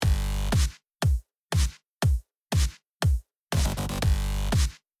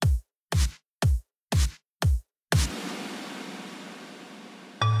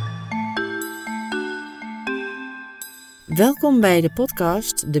Welkom bij de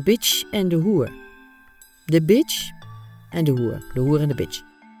podcast De Bitch en de Hoer. De Bitch en de Hoer. De Hoer en de Bitch.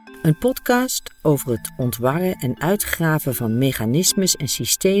 Een podcast over het ontwarren en uitgraven van mechanismes en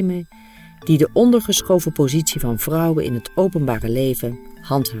systemen die de ondergeschoven positie van vrouwen in het openbare leven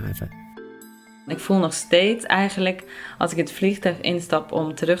handhaven. Ik voel nog steeds eigenlijk, als ik het vliegtuig instap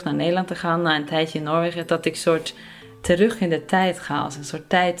om terug naar Nederland te gaan, na een tijdje in Noorwegen, dat ik soort terug in de tijd ga, als een soort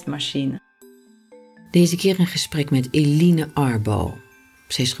tijdmachine. Deze keer een gesprek met Eline Arbo.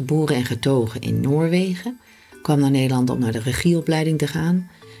 Ze is geboren en getogen in Noorwegen, kwam naar Nederland om naar de regieopleiding te gaan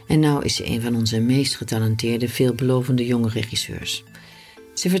en nu is ze een van onze meest getalenteerde, veelbelovende jonge regisseurs.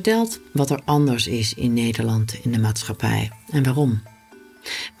 Ze vertelt wat er anders is in Nederland, in de maatschappij en waarom.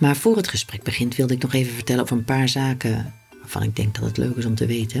 Maar voor het gesprek begint wilde ik nog even vertellen over een paar zaken waarvan ik denk dat het leuk is om te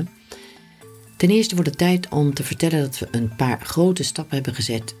weten. Ten eerste wordt het tijd om te vertellen dat we een paar grote stappen hebben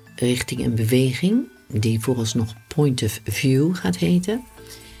gezet richting een beweging die vooralsnog Point of View gaat heten.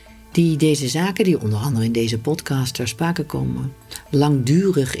 Die deze zaken, die onder andere in deze podcast ter sprake komen,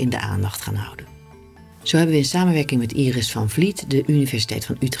 langdurig in de aandacht gaan houden. Zo hebben we in samenwerking met Iris van Vliet de Universiteit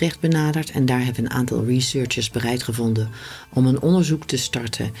van Utrecht benaderd en daar hebben een aantal researchers bereid gevonden om een onderzoek te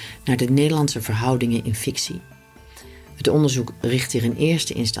starten naar de Nederlandse verhoudingen in fictie. Het onderzoek richt zich in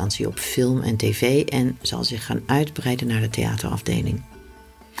eerste instantie op film en tv en zal zich gaan uitbreiden naar de theaterafdeling.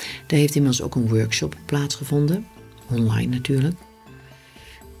 Daar heeft inmiddels ook een workshop plaatsgevonden, online natuurlijk.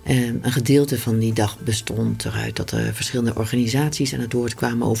 Een gedeelte van die dag bestond eruit dat er verschillende organisaties aan het woord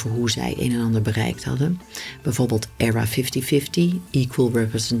kwamen over hoe zij een en ander bereikt hadden. Bijvoorbeeld Era 50/50, Equal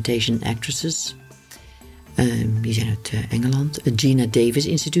Representation Actresses. Die zijn uit Engeland. Het Gina Davis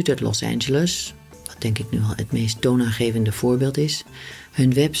Instituut uit Los Angeles. Dat denk ik nu al het meest toonaangevende voorbeeld is.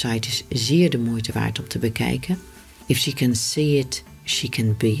 Hun website is zeer de moeite waard om te bekijken. If she can see it, she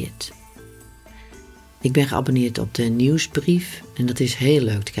can be it. Ik ben geabonneerd op de nieuwsbrief en dat is heel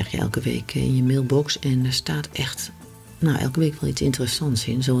leuk. Dat krijg je elke week in je mailbox en er staat echt elke week wel iets interessants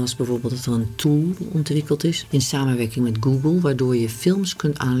in. Zoals bijvoorbeeld dat er een tool ontwikkeld is in samenwerking met Google, waardoor je films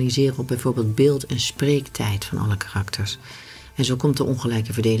kunt analyseren op bijvoorbeeld beeld- en spreektijd van alle karakters. En zo komt de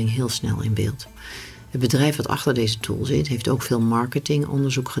ongelijke verdeling heel snel in beeld. Het bedrijf dat achter deze tool zit, heeft ook veel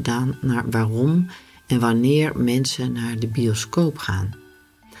marketingonderzoek gedaan naar waarom en wanneer mensen naar de bioscoop gaan.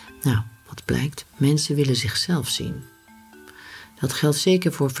 Wat blijkt? Mensen willen zichzelf zien. Dat geldt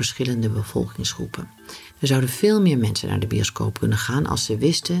zeker voor verschillende bevolkingsgroepen. Er zouden veel meer mensen naar de bioscoop kunnen gaan als ze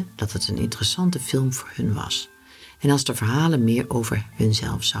wisten dat het een interessante film voor hun was. En als de verhalen meer over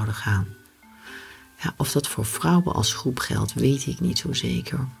hunzelf zouden gaan. Of dat voor vrouwen als groep geldt, weet ik niet zo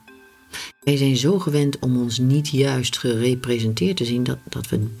zeker. Wij zijn zo gewend om ons niet juist gerepresenteerd te zien dat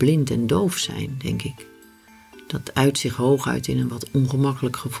we blind en doof zijn, denk ik. Dat uit zich hooguit in een wat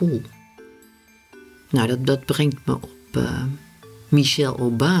ongemakkelijk gevoel. Dat brengt me op Michelle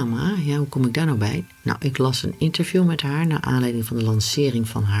Obama. Ja, hoe kom ik daar nou bij? Ik las een interview met haar naar aanleiding van de lancering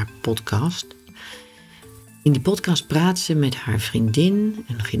van haar podcast. In die podcast praat ze met haar vriendin,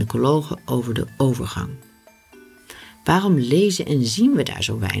 een gynaecologe, over de overgang. Waarom lezen en zien we daar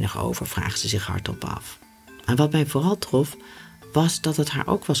zo weinig over, vraagt ze zich hardop af. En wat mij vooral trof, was dat het haar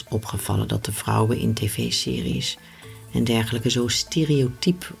ook was opgevallen dat de vrouwen in tv-series en dergelijke zo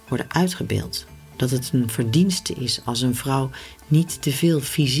stereotyp worden uitgebeeld. Dat het een verdienste is als een vrouw niet te veel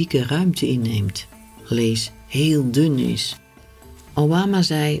fysieke ruimte inneemt. Lees, heel dun is. Obama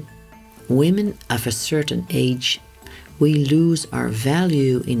zei, women of a certain age, we lose our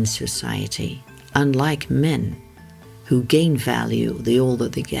value in society, unlike men, who gain value the older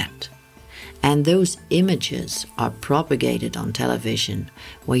they get. And those images are propagated on television,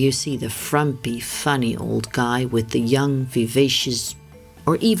 where you see the frumpy, funny old guy with the young, vivacious,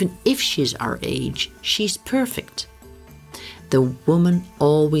 or even if she's our age, she's perfect. The woman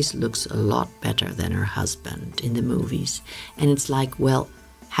always looks a lot better than her husband in the movies. And it's like, well,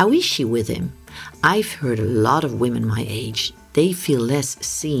 how is she with him? I've heard a lot of women my age. They feel less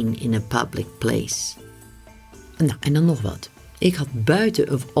seen in a public place. En dan nog wat. Ik had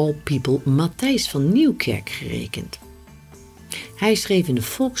buiten of all people Matthijs van Nieuwkerk gerekend. Hij schreef in de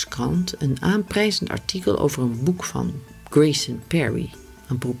Volkskrant een aanprijzend artikel over een boek van Grayson Perry,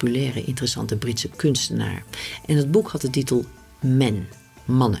 een populaire, interessante Britse kunstenaar. En het boek had de titel Men,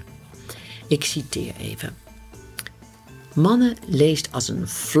 mannen. Ik citeer even. Mannen leest als een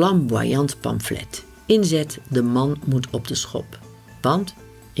flamboyant pamflet. Inzet, de man moet op de schop. Want,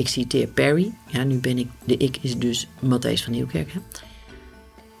 ik citeer Perry, nu ben ik, de ik is dus Matthijs van Nieuwkerk.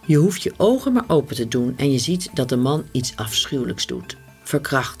 Je hoeft je ogen maar open te doen en je ziet dat de man iets afschuwelijks doet.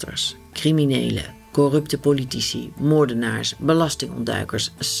 Verkrachters, criminelen, Corrupte politici, moordenaars,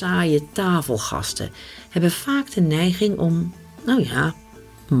 belastingontduikers, saaie tafelgasten hebben vaak de neiging om,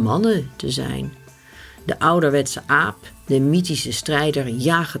 mannen te zijn. De ouderwetse aap, de mythische strijder,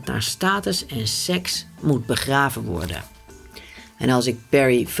 jagend naar status en seks moet begraven worden. En als ik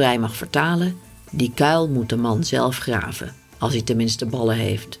Barry vrij mag vertalen, die kuil moet de man zelf graven, als hij tenminste ballen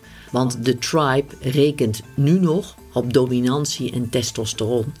heeft. Want de tribe rekent nu nog op dominantie en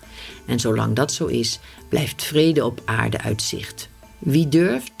testosteron. En zolang dat zo is, blijft vrede op aarde uit zicht. Wie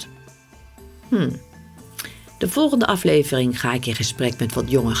durft? De volgende aflevering ga ik in gesprek met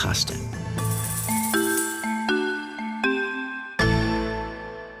wat jonge gasten.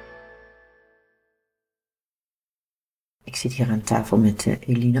 Ik zit hier aan tafel met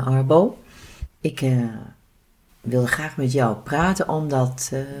Eline Arbo. Ik wilde graag met jou praten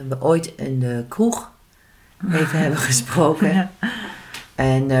omdat we ooit in de kroeg even hebben gesproken. Ja.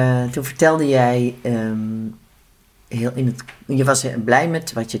 En toen vertelde jij je was blij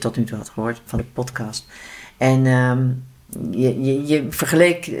met wat je tot nu toe had gehoord van de podcast. En je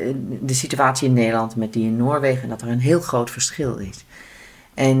vergeleek de situatie in Nederland met die in Noorwegen en dat er een heel groot verschil is.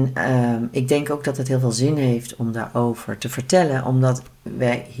 En ik denk ook dat het heel veel zin heeft om daarover te vertellen, omdat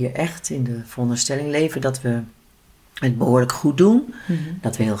wij hier echt in de veronderstelling leven dat we het behoorlijk goed doen,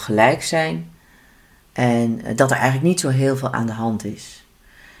 dat we heel gelijk zijn en dat er eigenlijk niet zo heel veel aan de hand is.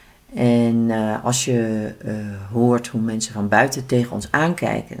 En als je hoort hoe mensen van buiten tegen ons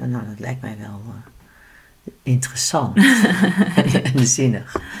aankijken, nou, dat lijkt mij wel interessant en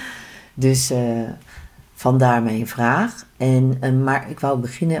zinnig. Dus vandaar mijn vraag. Maar ik wou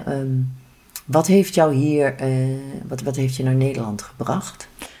beginnen. Wat heeft jou hier, wat heeft je naar Nederland gebracht?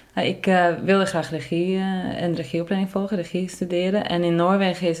 Ik wilde graag regieopleiding volgen, regie studeren. En in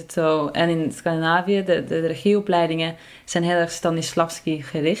Noorwegen is het zo, en in Scandinavië, de regieopleidingen zijn heel erg Stanislavski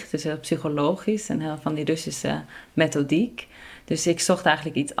gericht. Dus heel psychologisch en heel van die Russische methodiek. Dus ik zocht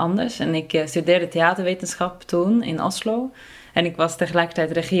eigenlijk iets anders. En ik studeerde theaterwetenschap toen in Oslo. En ik was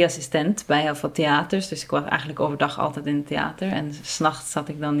tegelijkertijd regieassistent bij heel veel theaters. Dus ik was eigenlijk overdag altijd in het theater. En 's nachts zat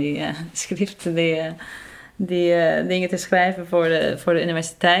ik dan die schriften, die dingen te schrijven voor de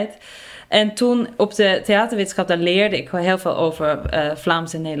universiteit. En toen op de theaterwetenschap, daar leerde ik heel veel over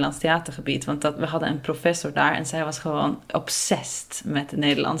Vlaams en Nederlands theatergebied. Want we hadden een professor daar en zij was gewoon obsessed met het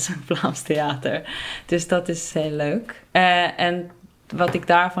Nederlands en Vlaams theater. Dus dat is heel leuk. En wat ik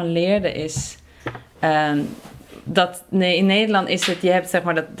daarvan leerde is dat in Nederland is het, je hebt zeg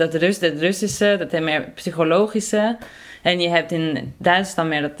maar dat Russische, dat meer psychologische. En je hebt in Duitsland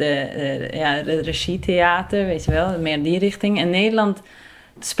meer dat de regietheater, weet je wel, meer die richting. En Nederland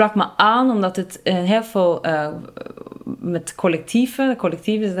sprak me aan omdat het heel veel met collectieven,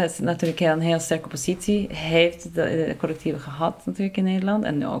 dat is natuurlijk een heel sterke positie, heeft de collectieven gehad natuurlijk in Nederland.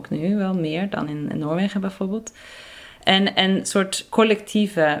 En ook nu wel meer dan in Noorwegen bijvoorbeeld. En een soort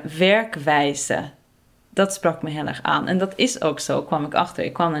collectieve werkwijze, dat sprak me heel erg aan. En dat is ook zo, kwam ik achter.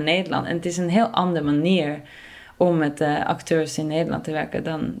 Ik kwam naar Nederland en het is een heel andere manier om met acteurs in Nederland te werken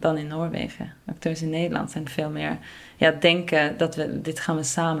dan in Noorwegen. Acteurs in Nederland zijn veel meer denken dat dit gaan we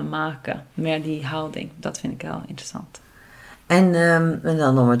samen maken. Meer die houding. Dat vind ik heel interessant. En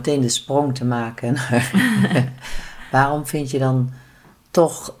dan om meteen de sprong te maken. Waarom vind je dan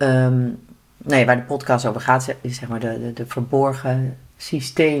toch, waar de podcast over gaat, is zeg maar de verborgen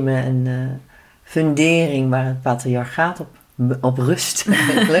systemen en fundering waar het patriarchaat op rust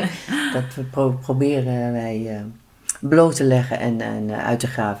eigenlijk. Dat proberen wij bloot te leggen en uit te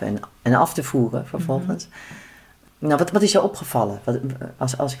graven en af te voeren vervolgens. Nou, wat is jou opgevallen?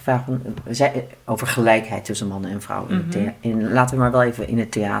 Als ik vraag over gelijkheid tussen mannen en vrouwen. Laten we maar wel even in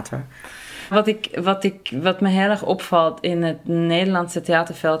het theater. Wat me heel erg opvalt in het Nederlandse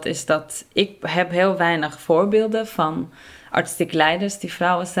theaterveld is dat ik heb heel weinig voorbeelden van artistiek leiders die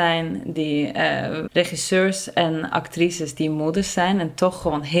vrouwen zijn, die regisseurs en actrices die moeders zijn en toch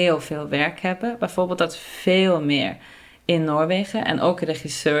gewoon heel veel werk hebben. Bijvoorbeeld dat veel meer in Noorwegen en ook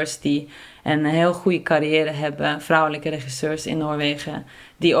regisseurs die een heel goede carrière hebben, vrouwelijke regisseurs in Noorwegen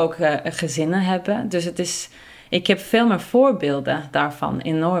die ook gezinnen hebben. Dus ik heb veel meer voorbeelden daarvan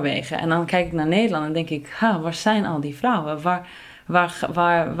in Noorwegen. En dan kijk ik naar Nederland en denk ik, waar zijn al die vrouwen?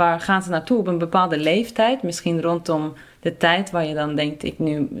 Waar gaan ze naartoe op een bepaalde leeftijd? Misschien rondom de tijd waar je dan denkt,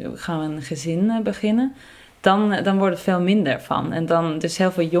 nu gaan we een gezin beginnen. Dan wordt het veel minder van. En dan dus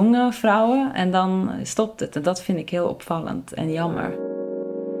heel veel jonge vrouwen en dan stopt het. En dat vind ik heel opvallend en jammer.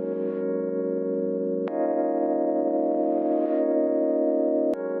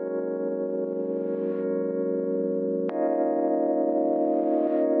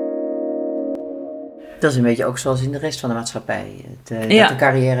 Dat is een beetje ook zoals in de rest van de maatschappij. Dat de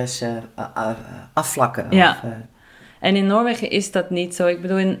carrières afvlakken. Ja. En in Noorwegen is dat niet zo. Ik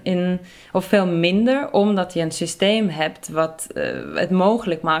bedoel, of veel minder, omdat je een systeem hebt wat het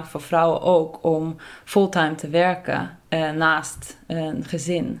mogelijk maakt voor vrouwen ook om fulltime te werken naast een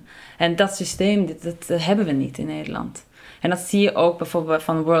gezin. En dat systeem, dat hebben we niet in Nederland. En dat zie je ook bijvoorbeeld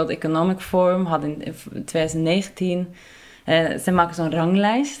van World Economic Forum, hadden in 2019... ze maken zo'n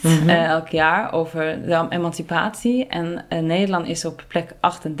ranglijst elk jaar over de emancipatie. En Nederland is op plek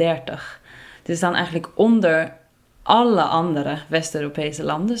 38. Dus dan eigenlijk onder alle andere West-Europese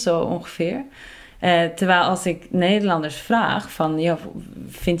landen, zo ongeveer. Terwijl als ik Nederlanders vraag van, ja,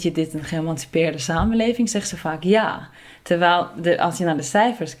 vind je dit een geëmancipeerde samenleving? Zeggen ze vaak ja. Terwijl als je naar de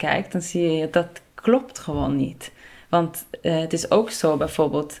cijfers kijkt, dan zie je dat klopt gewoon niet. Want het is ook zo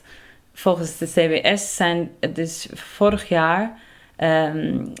bijvoorbeeld, volgens de CBS zijn dus vorig jaar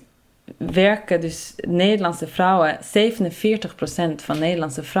werken dus Nederlandse vrouwen, 47% van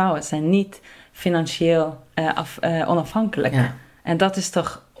Nederlandse vrouwen zijn niet financieel onafhankelijk. Ja. En dat is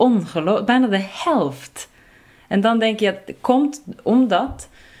toch ongelooflijk, bijna de helft. En dan denk je, het komt omdat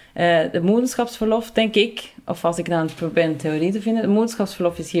de moederschapsverlof, denk ik, of als ik dan probeer een theorie te vinden, de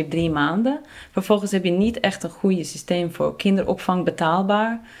moederschapsverlof is hier 3 maanden. Vervolgens heb je niet echt een goede systeem voor kinderopvang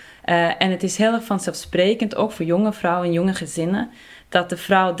betaalbaar. En het is heel erg vanzelfsprekend, ook voor jonge vrouwen en jonge gezinnen, dat de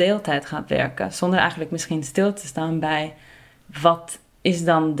vrouw deeltijd gaat werken, zonder eigenlijk misschien stil te staan bij wat is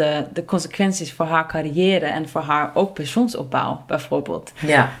dan de consequenties voor haar carrière en voor haar ook pensioensopbouw bijvoorbeeld.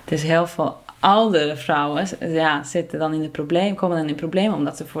 Ja. Dus heel veel oudere vrouwen zitten dan komen dan in problemen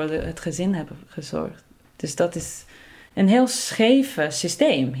omdat ze voor het gezin hebben gezorgd. Dus dat is een heel scheef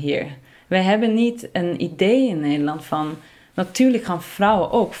systeem hier. Wij hebben niet een idee in Nederland van, natuurlijk gaan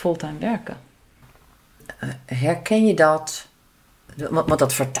vrouwen ook fulltime werken. Herken je dat? Want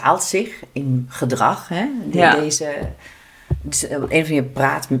dat vertaalt zich in gedrag, hè? Deze... Dus op een van je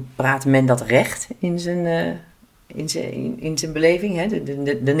praat men dat recht in zijn beleving, hè?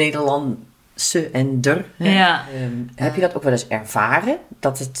 De Nederlandse en der. Hè? Ja. Heb je dat ook wel eens ervaren?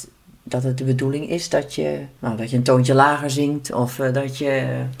 Dat het de bedoeling is dat je een toontje lager zingt of dat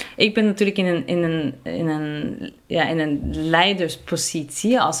je... Ik ben natuurlijk in een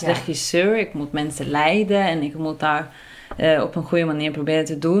leiderspositie als regisseur. Ik moet mensen leiden en ik moet daar op een goede manier proberen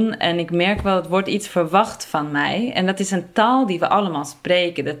te doen. En ik merk wel, het wordt iets verwacht van mij. En dat is een taal die we allemaal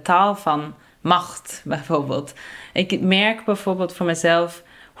spreken. De taal van macht, bijvoorbeeld. Ik merk bijvoorbeeld voor mezelf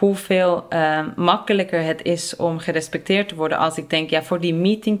hoeveel makkelijker het is om gerespecteerd te worden als ik denk, voor die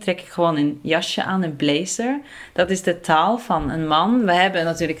meeting trek ik gewoon een jasje aan, een blazer. Dat is de taal van een man. We hebben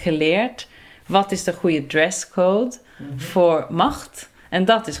natuurlijk geleerd, wat is de goede dresscode voor macht? En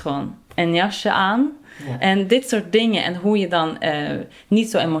dat is gewoon een jasje aan. Ja. En dit soort dingen. En hoe je dan niet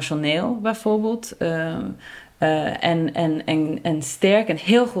zo emotioneel bijvoorbeeld. En sterk en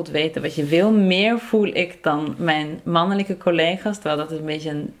heel goed weten wat je wil. Meer voel ik dan mijn mannelijke collega's. Terwijl dat is een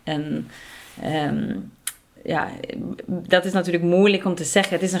beetje dat is natuurlijk moeilijk om te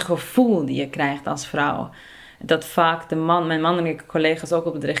zeggen. Het is een gevoel die je krijgt als vrouw. Dat vaak mijn mannelijke collega's ook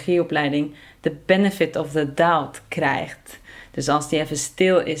op de regieopleiding de benefit of the doubt krijgt. Dus als die even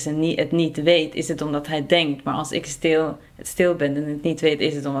stil is en het niet weet, is het omdat hij denkt. Maar als ik stil ben en het niet weet,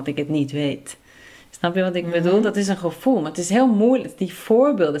 is het omdat ik het niet weet. Snap je wat ik bedoel? Dat is een gevoel. Maar het is heel moeilijk. Die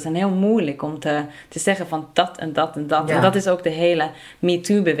voorbeelden zijn heel moeilijk om te zeggen van dat en dat en dat. Ja. En dat is ook de hele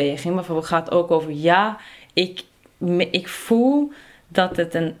MeToo-beweging. Bijvoorbeeld gaat ook over, ik voel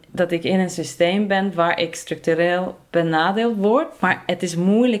dat ik in een systeem ben waar ik structureel benadeeld word. Maar het is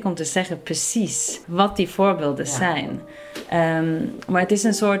moeilijk om te zeggen precies wat die voorbeelden zijn. Maar het is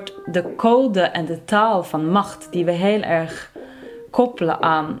een soort de code en de taal van macht die we heel erg koppelen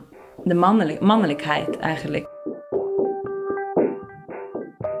aan de mannelijkheid eigenlijk.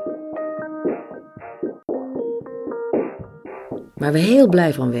 Waar we heel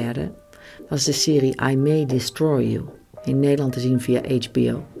blij van werden, was de serie I May Destroy You. In Nederland te zien via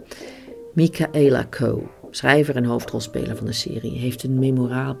HBO. Michaela Coe, schrijver en hoofdrolspeler van de serie, heeft een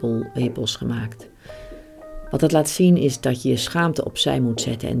memorabel epos gemaakt. Wat het laat zien is dat je je schaamte opzij moet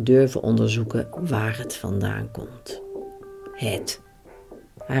zetten en durven onderzoeken waar het vandaan komt.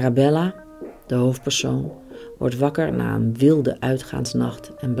 Arabella, de hoofdpersoon, wordt wakker na een wilde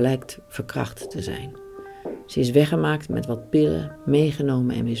uitgaansnacht en blijkt verkracht te zijn. Ze is weggemaakt met wat pillen,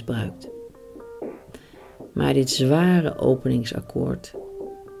 meegenomen en misbruikt. Maar dit zware openingsakkoord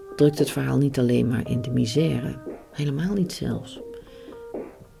drukt het verhaal niet alleen maar in de misère. Helemaal niet zelfs.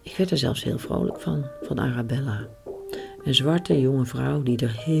 Ik werd er zelfs heel vrolijk van Arabella. Een zwarte jonge vrouw die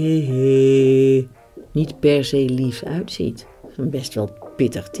er niet per se lief uitziet. Een best wel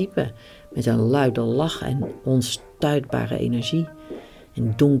pittig type. Met een luide lach en onstuitbare energie.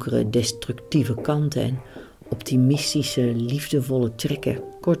 En donkere, destructieve kanten en optimistische, liefdevolle trekken.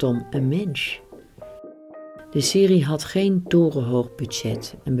 Kortom, een mens. De serie had geen torenhoog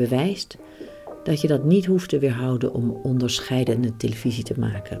budget en bewijst dat je dat niet hoeft te weerhouden om onderscheidende televisie te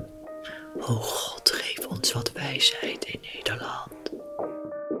maken. O God, geef ons wat wijsheid in Nederland.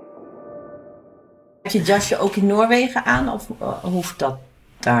 Heb je het jasje ook in Noorwegen aan of hoeft dat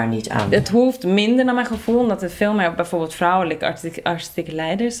daar niet aan? Het hoeft minder naar mijn gevoel, omdat er veel meer bijvoorbeeld vrouwelijke artistieke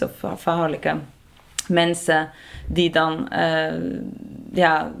leiders of vrouwelijke mensen die dan,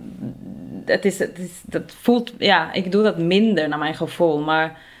 dat voelt, ik doe dat minder naar mijn gevoel,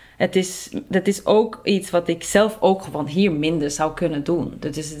 maar dat is ook iets wat ik zelf ook gewoon hier minder zou kunnen doen.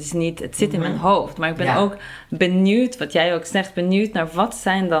 Dus het is niet, het zit in mijn hoofd, maar ik ben ook benieuwd, wat jij ook zegt, benieuwd naar wat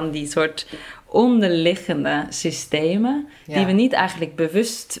zijn dan die soort onderliggende systemen die we niet eigenlijk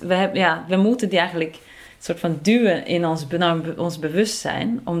bewust, we moeten die eigenlijk soort van duwen in ons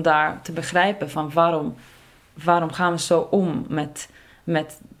bewustzijn om daar te begrijpen van waarom gaan we zo om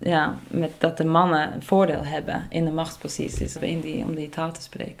met dat de mannen een voordeel hebben in de machtsposities om die taal te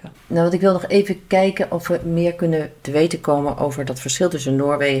spreken. Nou, want ik wil nog even kijken of we meer kunnen te weten komen over dat verschil tussen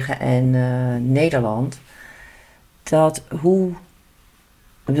Noorwegen en Nederland.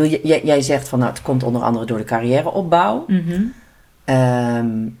 Jij zegt van het komt onder andere door de carrièreopbouw. Mm-hmm.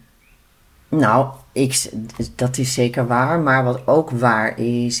 Dat is zeker waar. Maar wat ook waar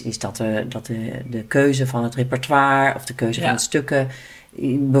is dat de keuze van het repertoire of de keuze van het stukken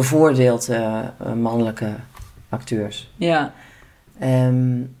bevoordeelt mannelijke acteurs. Ja.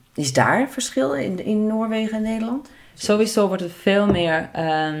 Is daar verschil in Noorwegen en Nederland? Sowieso wordt er veel meer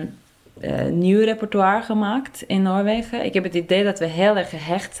nieuw repertoire gemaakt in Noorwegen. Ik heb het idee dat we heel erg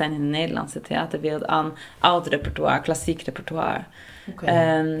gehecht zijn in de Nederlandse theaterwereld aan oud repertoire, klassiek repertoire.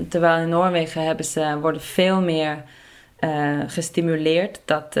 Okay. Terwijl in Noorwegen worden veel meer gestimuleerd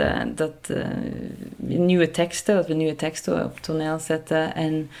dat we nieuwe teksten op toneel zetten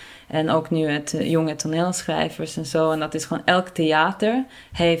en ook nu jonge toneelschrijvers en zo. En dat is gewoon, elk theater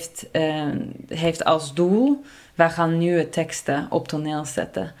heeft als doel, wij gaan nieuwe teksten op toneel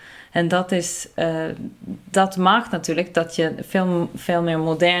zetten. En dat maakt natuurlijk dat je veel meer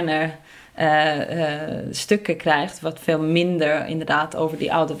moderne stukken krijgt, wat veel minder inderdaad over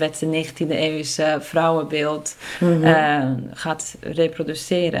die ouderwetse 19e eeuwse vrouwenbeeld gaat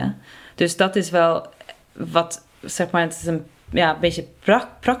reproduceren. Dus dat is wel wat, zeg maar, het is een beetje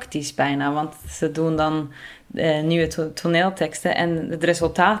praktisch bijna, want ze doen dan nieuwe toneelteksten en het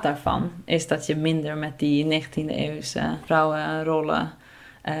resultaat daarvan is dat je minder met die 19e eeuwse vrouwenrollen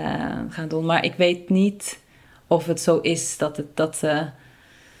gaan doen. Maar ik weet niet of het zo is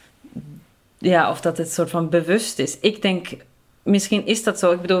of dat het soort van bewust is. Ik denk, misschien is dat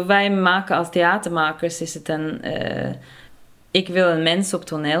zo. Ik bedoel, wij maken als theatermakers, is het ik wil een mens op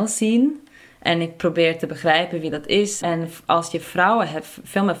toneel zien en ik probeer te begrijpen wie dat is. En als je vrouwen hebt,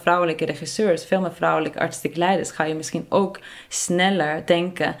 veel meer vrouwelijke regisseurs, veel meer vrouwelijke artistiek leiders, ga je misschien ook sneller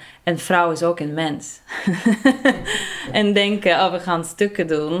denken, en vrouw is ook een mens. En denken, we gaan stukken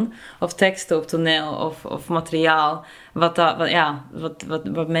doen, of teksten op toneel, of materiaal, wat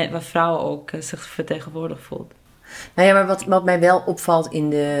vrouwen ook zich vertegenwoordigd voelt. Nou ja, maar wat mij wel opvalt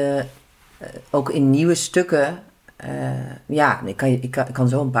ook in nieuwe stukken, ik kan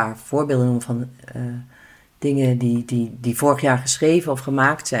zo een paar voorbeelden noemen van dingen die vorig jaar geschreven of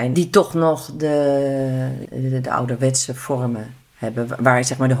gemaakt zijn, die toch nog de ouderwetse vormen hebben, waar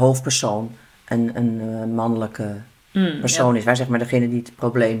zeg maar de hoofdpersoon een mannelijke persoon is, waar zeg maar degene die het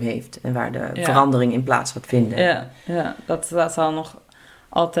probleem heeft en waar de verandering in plaats gaat vinden. Ja, dat zal nog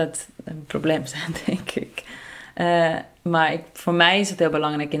altijd een probleem zijn, denk ik. Maar voor mij is het heel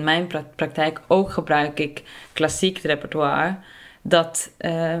belangrijk, in mijn praktijk ook gebruik ik klassiek repertoire,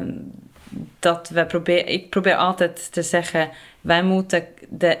 ik probeer altijd te zeggen, wij moeten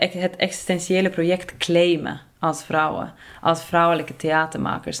het existentiële project claimen als vrouwen, als vrouwelijke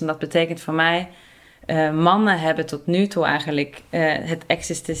theatermakers. En dat betekent voor mij, mannen hebben tot nu toe eigenlijk het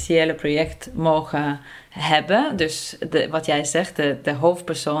existentiële project mogen hebben. Dus wat jij zegt, de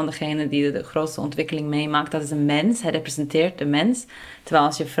hoofdpersoon, degene die de grootste ontwikkeling meemaakt, dat is een mens. Hij representeert de mens. Terwijl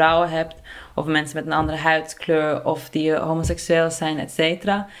als je vrouwen hebt, of mensen met een andere huidskleur, of die homoseksueel zijn, et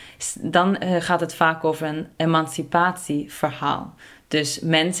cetera, dan gaat het vaak over een emancipatieverhaal. Dus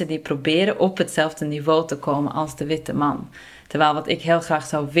mensen die proberen op hetzelfde niveau te komen als de witte man. Terwijl wat ik heel graag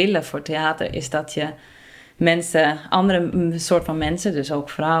zou willen voor theater is dat je mensen, andere soort van mensen, dus ook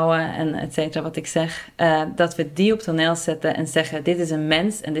vrouwen en et cetera, wat ik zeg, dat we die op toneel zetten en zeggen, dit is een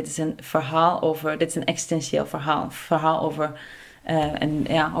mens en dit is een verhaal over, dit is een existentieel verhaal over En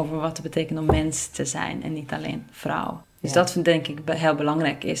over wat het betekent om mens te zijn en niet alleen vrouw. Dus Ja. dat denk ik heel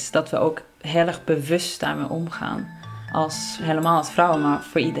belangrijk is. Dat we ook heel erg bewust daarmee omgaan. Helemaal als vrouwen, maar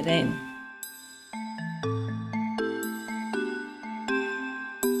voor iedereen.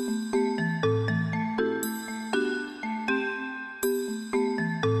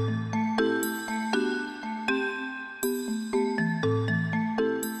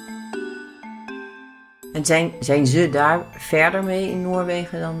 En zijn ze daar verder mee in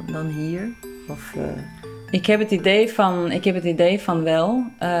Noorwegen dan hier? Of, Ik heb het idee van wel.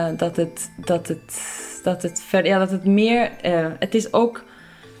 Het is ook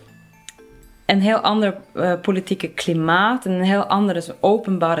een heel ander politieke klimaat. En een heel andere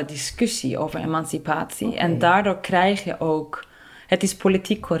openbare discussie over emancipatie. Okay. En daardoor krijg je ook... Het is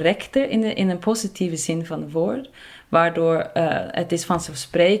politiek correcter in een positieve zin van het woord. Waardoor het is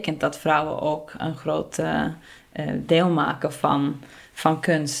vanzelfsprekend dat vrouwen ook een groot deel maken van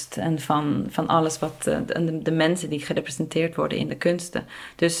kunst. En van alles wat de mensen die gerepresenteerd worden in de kunsten.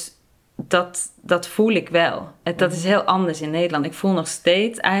 Dus dat voel ik wel. Dat is heel anders in Nederland. Ik voel nog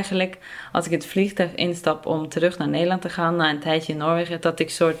steeds eigenlijk, als ik het vliegtuig instap om terug naar Nederland te gaan, na een tijdje in Noorwegen, dat ik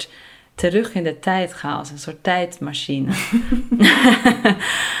soort terug in de tijd ga, als een soort tijdmachine.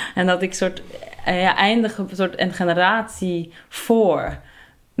 En dat ik eindig op een generatie voor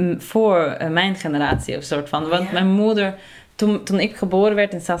mijn generatie of soort van. Want mijn moeder, toen ik geboren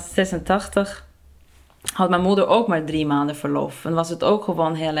werd in 86, had mijn moeder ook maar 3 maanden verlof. En was het ook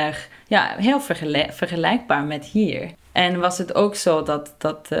gewoon heel erg, heel vergelijkbaar met hier. En was het ook zo dat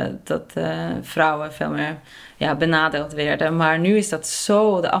vrouwen veel meer benadeeld werden. Maar nu is dat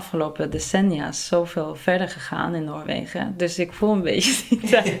zo de afgelopen decennia zoveel verder gegaan in Noorwegen. Dus ik voel een beetje,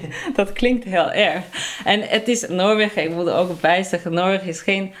 dat klinkt heel erg. En het is Noorwegen, ik wilde ook bijzeggen, Noorwegen is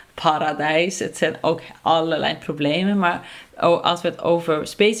geen paradijs. Het zijn ook allerlei problemen. Maar als we het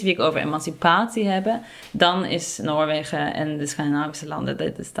specifiek over emancipatie hebben, dan is Noorwegen en de Scandinavische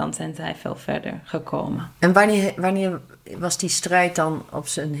landen, dan zijn zij veel verder gekomen. En wanneer was die strijd dan op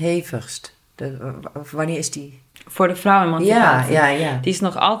zijn hevigst? Wanneer is die? Voor de vrouwenemancipatie. Ja. Die is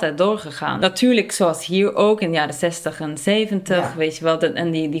nog altijd doorgegaan. Natuurlijk, zoals hier ook in de jaren 60 en 70, weet je wel,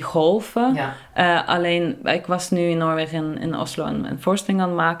 en die golven. Ja. Alleen, ik was nu in Noorwegen in Oslo een voorstelling aan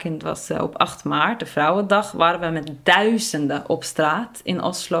het maken. Het was op 8 maart, de Vrouwendag, waren we met duizenden op straat in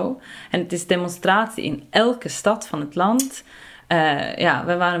Oslo. En het is demonstratie in elke stad van het land.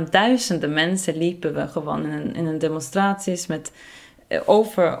 We waren duizenden mensen, liepen we gewoon in een demonstraties met...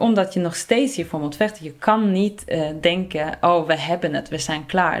 omdat je nog steeds hiervoor moet vechten. Je kan niet denken, we hebben het, we zijn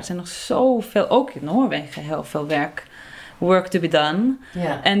klaar. Er zijn nog zoveel, ook in Noorwegen, heel veel work to be done.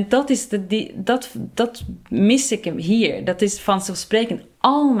 Ja. En dat mis ik hier. Dat is vanzelfsprekend.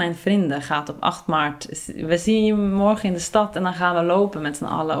 Al mijn vrienden gaan op 8 maart. We zien je morgen in de stad en dan gaan we lopen met z'n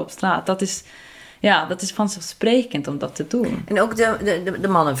allen op straat. Dat is vanzelfsprekend om dat te doen. En ook de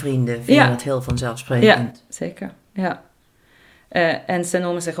mannenvrienden vinden het heel vanzelfsprekend. Ja, zeker. Ja. En ze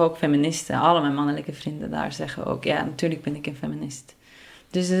noemen zich ook feministen. Alle mijn mannelijke vrienden daar zeggen ook... ja, natuurlijk ben ik een feminist.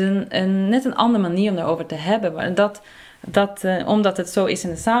 Dus het is net een andere manier om daarover te hebben. Maar omdat het zo is in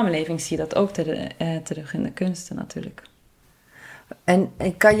de samenleving... zie je dat ook terug in de kunsten natuurlijk. En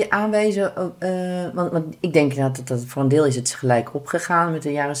kan je aanwijzen... want ik denk dat voor een deel is het gelijk opgegaan... met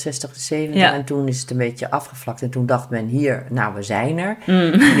de jaren 60 en 70. Ja. En toen is het een beetje afgevlakt. En toen dacht men hier, we zijn er.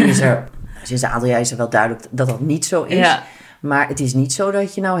 Nu is er... sinds een aantal jaar is er wel duidelijk dat niet zo is... Ja. Maar het is niet zo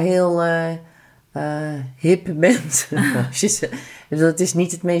dat je nou heel hip bent. Het is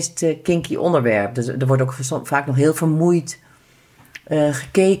niet het meest kinky onderwerp. Dus er wordt ook vaak nog heel vermoeid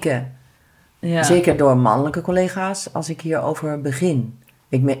gekeken. Ja. Zeker door mannelijke collega's als ik hierover begin.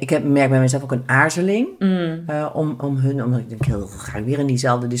 Ik merk bij mezelf ook een aarzeling. Omdat ik denk, heel graag weer in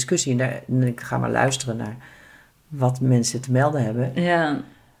diezelfde discussie. En ik ga maar luisteren naar wat mensen te melden hebben.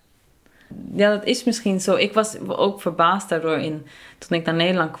 Ja, dat is misschien zo. Ik was ook verbaasd daardoor toen ik naar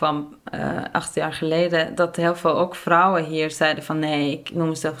Nederland kwam, 8 jaar geleden, dat heel veel ook vrouwen hier zeiden van nee, ik noem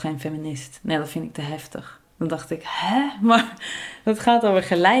mezelf geen feminist. Nee, dat vind ik te heftig. Dan dacht ik, maar het gaat over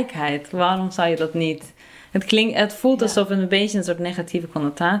gelijkheid. Waarom zou je dat niet? Het voelt alsof het een beetje een soort negatieve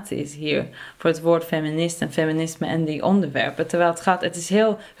connotatie is hier voor het woord feminist en feminisme en die onderwerpen. Terwijl het is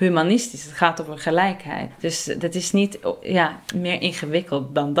heel humanistisch. Het gaat over gelijkheid. Dus dat is niet meer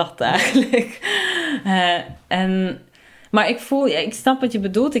ingewikkeld dan dat eigenlijk. Maar ik snap wat je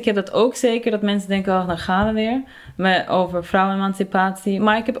bedoelt. Ik heb dat ook zeker, dat mensen denken, dan gaan we weer. Over vrouwenemancipatie.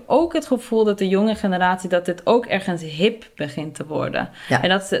 Maar ik heb ook het gevoel dat de jonge generatie, dat dit ook ergens hip begint te worden. Ja. En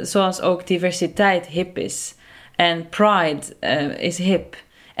dat zoals ook diversiteit hip is. En pride is hip.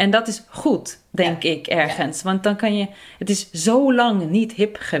 En dat is goed, denk ik, ergens. Ja. Want dan kan je... Het is zo lang niet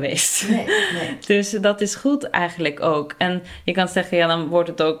hip geweest. Nee. Dus dat is goed eigenlijk ook. En je kan zeggen, ja, dan wordt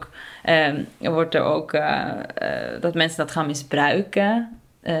het ook... wordt er ook dat mensen dat gaan misbruiken.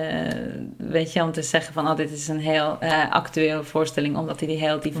 Weet je, om te zeggen van... dit is een heel actuele voorstelling... omdat die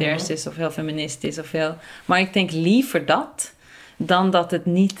heel divers is of heel feministisch of heel... Maar ik denk liever dat... dan dat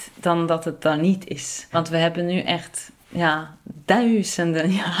het daar niet is. Want we hebben nu echt...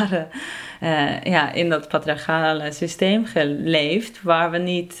 duizenden jaren in dat patriarchale systeem geleefd... waar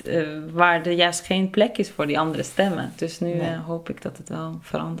er juist geen plek is voor die andere stemmen. Dus nu hoop ik dat het wel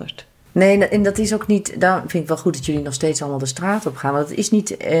verandert. Nee, en dat is ook niet... Daar vind ik wel goed dat jullie nog steeds allemaal de straat op gaan. Want het is niet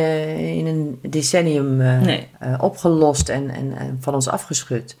in een decennium opgelost en van ons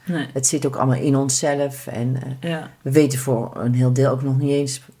afgeschud. Nee. Het zit ook allemaal in onszelf. En we weten voor een heel deel ook nog niet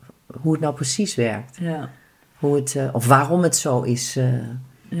eens hoe het nou precies werkt. Ja. Hoe het, of waarom het zo is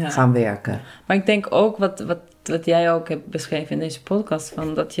gaan werken. Maar ik denk ook wat jij ook hebt beschreven in deze podcast...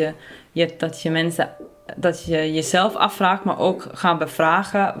 Van dat je mensen... Dat je jezelf afvraagt, maar ook gaan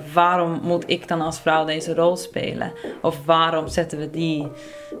bevragen... waarom moet ik dan als vrouw deze rol spelen? Of waarom zetten we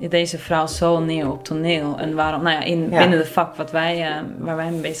deze vrouw zo neer op toneel? En waarom, binnen het vak waar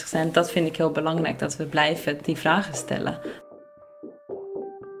wij mee bezig zijn... dat vind ik heel belangrijk, dat we blijven die vragen stellen.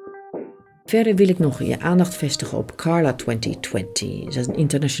 Verder wil ik nog je aandacht vestigen op Carla 2020. Dat is een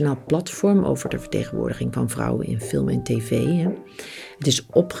internationaal platform over de vertegenwoordiging van vrouwen in film en tv. Hè. Het is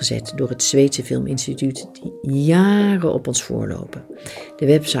opgezet door het Zweedse Filminstituut die jaren op ons voorlopen. De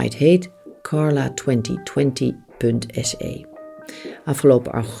website heet carla2020.se.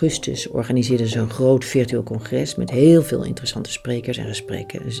 Afgelopen augustus organiseerden ze een groot virtueel congres met heel veel interessante sprekers en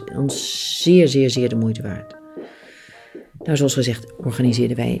gesprekken. Dus ons zeer, zeer, zeer de moeite waard. Nou, zoals gezegd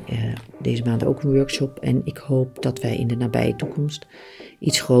organiseerden wij deze maand ook een workshop en ik hoop dat wij in de nabije toekomst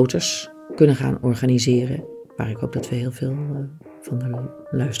iets groters kunnen gaan organiseren, waar ik hoop dat we heel veel van de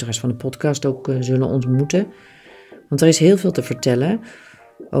luisteraars van de podcast ook zullen ontmoeten. Want er is heel veel te vertellen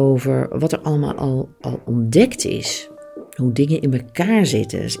over wat er allemaal al ontdekt is, hoe dingen in elkaar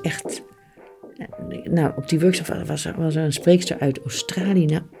zitten. Dat is echt... Nou, op die workshop was er een spreekster uit Australië.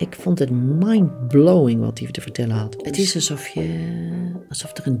 Nou, ik vond het mind-blowing wat hij te vertellen had. Het is alsof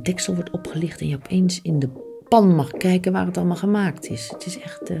er een deksel wordt opgelicht en je opeens in de pan mag kijken waar het allemaal gemaakt is. Het is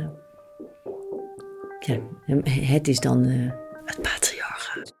echt... het is dan het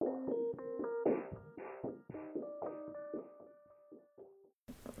patriarchaat.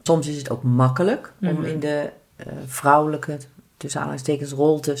 Soms is het ook makkelijk om in de vrouwelijke... tussen aanhalingstekens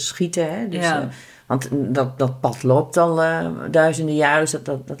rol te schieten. Hè? Dus, want dat pad loopt al duizenden jaren. Dus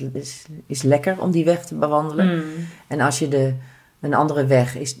dat is lekker om die weg te bewandelen. En als je een andere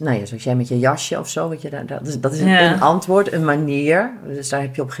weg is... zoals jij met je jasje of zo. Weet je, dat is een antwoord, een manier. Dus daar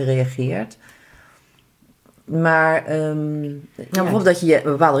heb je op gereageerd. Maar bijvoorbeeld dat je je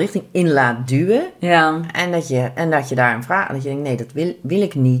een bepaalde richting in laat duwen. Ja. En dat je daar een vraag... En dat je denkt, nee, dat wil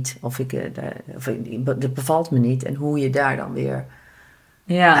ik niet. Of dat bevalt me niet. En hoe je daar dan weer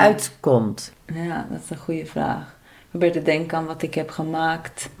uitkomt. Ja, dat is een goede vraag. Ik probeer te denken aan wat ik heb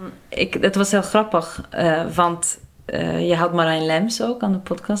gemaakt. Het was heel grappig, want je had Marijn Lems ook aan de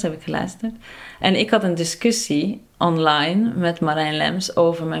podcast, heb ik geluisterd. En ik had een discussie online met Marijn Lems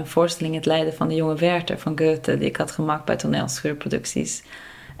over mijn voorstelling Het Lijden van de jonge Werther van Goethe, die ik had gemaakt bij Toneelschuurproducties.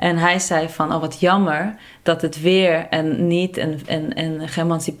 En hij zei van, wat jammer dat het weer niet een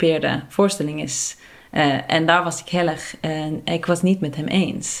geëmancipeerde voorstelling is. En daar was ik heel erg... ik was niet met hem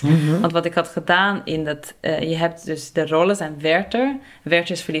eens. Mm-hmm. Want wat ik had gedaan in dat... je hebt dus de rollen zijn Werther.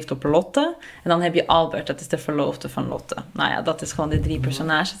 Werther is verliefd op Lotte. En dan heb je Albert, dat is de verloofde van Lotte. Nou ja, dat is gewoon de 3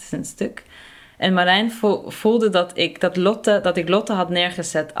 personages. Het is een stuk. En Marijn voelde dat ik Lotte had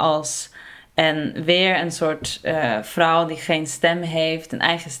neergezet als... En weer een soort vrouw die geen stem heeft, een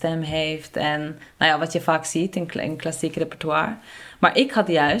eigen stem heeft. En wat je vaak ziet in klassiek repertoire. Maar ik had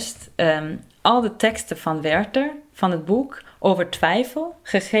juist al de teksten van Werther, van het boek, over twijfel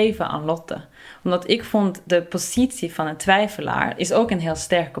gegeven aan Lotte. Omdat ik vond de positie van een twijfelaar is ook een heel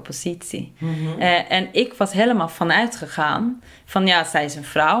sterke positie. Mm-hmm. En ik was helemaal vanuit gegaan van zij is een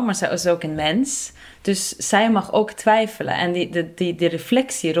vrouw, maar zij is ook een mens. Dus zij mag ook twijfelen. En die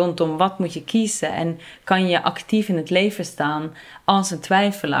reflectie rondom wat moet je kiezen en kan je actief in het leven staan als een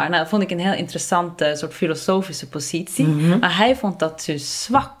twijfelaar. Nou, dat vond ik een heel interessante soort filosofische positie. Mm-hmm. Maar hij vond dat dus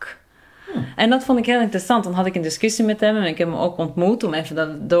zwak. En dat vond ik heel interessant. Dan had ik een discussie met hem en ik heb hem ook ontmoet om even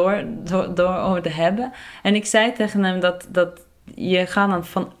dat door over te hebben. En ik zei tegen hem dat je gaat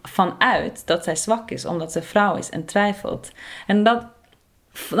dan vanuit dat zij zwak is, omdat ze vrouw is en twijfelt. En dat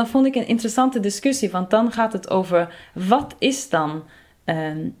vond ik een interessante discussie, want dan gaat het over wat is dan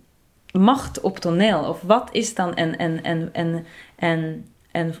macht op toneel? Of wat is dan een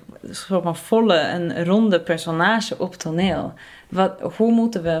soort van volle, een ronde personage op toneel? Hoe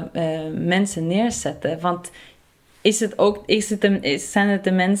moeten we mensen neerzetten? Want zijn het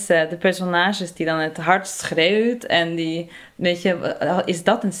de mensen, de personages die dan het hardst schreeuwt en die, weet je, is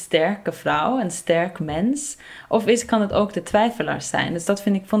dat een sterke vrouw, een sterk mens? Of kan het ook de twijfelaar zijn? Dus dat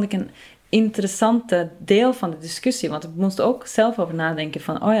vond ik een interessante deel van de discussie, want ik moest ook zelf over nadenken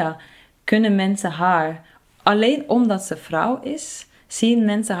van, kunnen mensen haar, alleen omdat ze vrouw is, zien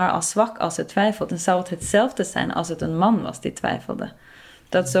mensen haar als zwak als ze twijfelt? En zou het hetzelfde zijn als het een man was die twijfelde?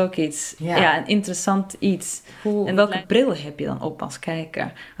 Dat is ook iets, een interessant iets. En welke bril heb je dan op als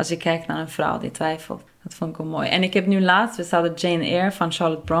kijker? Als je kijkt naar een vrouw die twijfelt. Dat vond ik wel mooi. En ik heb nu laatst, we hadden Jane Eyre van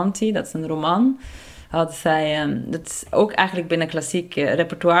Charlotte Brontë. Dat is een roman. Hadden zij, dat is ook eigenlijk binnen klassiek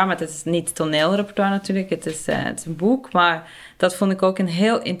repertoire. Maar het is niet toneelrepertoire natuurlijk. Het is een boek. Maar dat vond ik ook een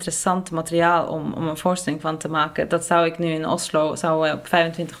heel interessant materiaal om een voorstelling van te maken. Dat zou ik nu in Oslo, zou op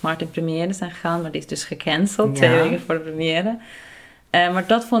 25 maart in première zijn gegaan. Maar die is dus gecanceld, 2 weken voor de première. Maar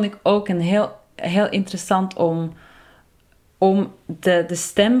dat vond ik ook een heel interessant om de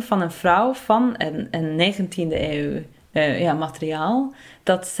stem van een vrouw van een 19e eeuw materiaal.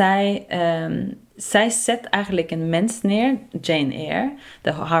 Dat zij zet eigenlijk een mens neer, Jane Eyre,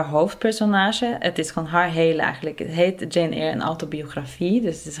 haar hoofdpersonage. Het is gewoon haar hele eigenlijk. Het heet Jane Eyre een autobiografie,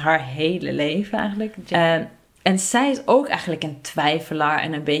 dus het is haar hele leven eigenlijk. En zij is ook eigenlijk een twijfelaar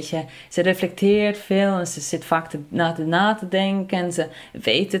en een beetje, ze reflecteert veel en ze zit vaak na te denken en ze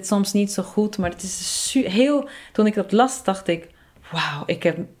weet het soms niet zo goed, maar het is toen ik dat las, dacht ik, wauw,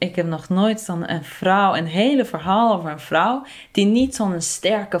 ik heb nog nooit een vrouw, een hele verhaal over een vrouw, die niet zo'n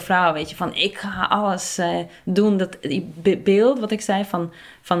sterke vrouw, weet je, van ik ga alles doen, dat die beeld, wat ik zei,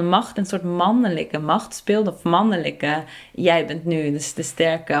 van macht, een soort mannelijke machtsbeeld, of mannelijke, jij bent nu de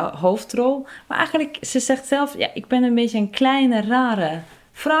sterke hoofdrol, maar eigenlijk, ze zegt zelf, ik ben een beetje een kleine, rare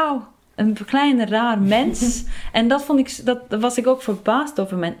vrouw, een kleine, raar mens, en dat was ik ook verbaasd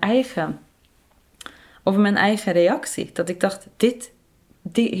over mijn eigen reactie. Dat ik dacht, dit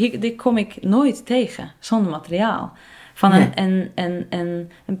kom ik nooit tegen, zonder materiaal. Van een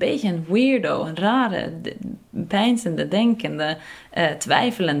beetje een weirdo, een rare, peinzende, denkende,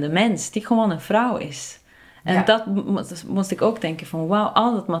 twijfelende mens, die gewoon een vrouw is. En dat moest ik ook denken van, wauw,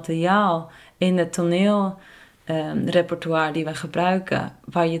 al dat materiaal in het toneelrepertoire die we gebruiken,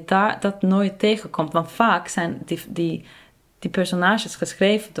 waar je dat nooit tegenkomt. Want vaak zijn die personages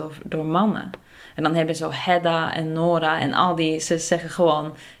geschreven door mannen. En dan hebben ze zo Hedda en Nora en al die, ze zeggen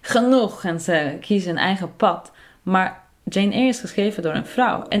gewoon genoeg en ze kiezen een eigen pad. Maar Jane Eyre is geschreven door een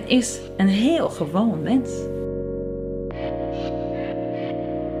vrouw en is een heel gewoon mens.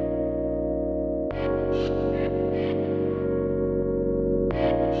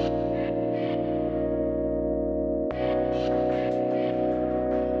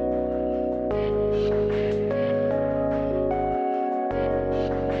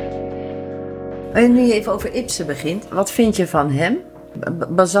 En nu je even over Ibsen begint, wat vind je van hem?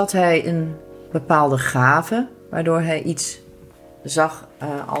 Bezat hij een bepaalde gave, waardoor hij iets zag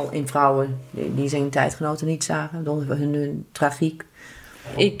al in vrouwen die zijn tijdgenoten niet zagen, door hun tragiek?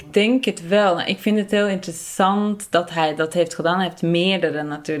 Ik denk het wel. Ik vind het heel interessant dat hij dat heeft gedaan. Hij heeft meerdere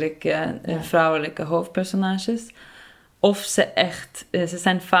natuurlijk vrouwelijke hoofdpersonages. Of ze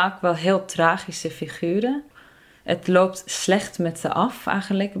zijn vaak wel heel tragische figuren. Het loopt slecht met ze af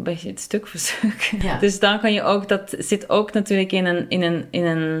eigenlijk, een beetje het stuk voor stuk. Ja. Dus dan kan je ook, dat zit ook natuurlijk in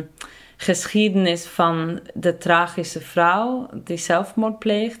een geschiedenis van de tragische vrouw die zelfmoord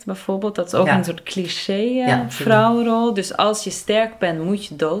pleegt bijvoorbeeld. Dat is ook een soort cliché vrouwenrol. Dus als je sterk bent, moet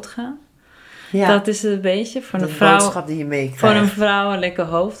je doodgaan. Ja. Dat is het een beetje voor een vrouw, boodschap die je meekrijgt. Voor een vrouwelijke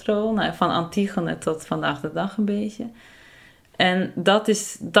hoofdrol. Nou, van Antigone tot vandaag de dag een beetje. En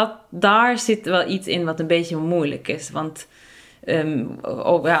daar zit wel iets in wat een beetje moeilijk is. Want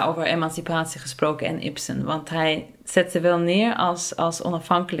over emancipatie gesproken en Ibsen. Want hij zet ze wel neer als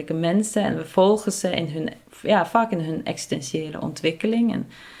onafhankelijke mensen. En we volgen ze vaak in hun existentiële ontwikkeling.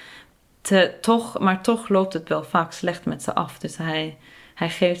 Maar toch loopt het wel vaak slecht met ze af. Dus hij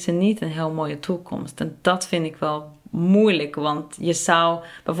geeft ze niet een heel mooie toekomst. En dat vind ik wel moeilijk, want je zou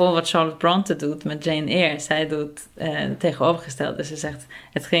bijvoorbeeld wat Charlotte Brontë doet met Jane Eyre, zij doet tegenovergesteld. Dus ze zegt,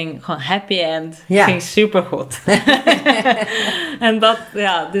 het ging gewoon happy end, het ging supergoed.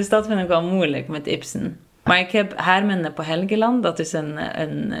 Dus dat vind ik wel moeilijk met Ibsen. Maar ik heb Herman på Helgeland, dat is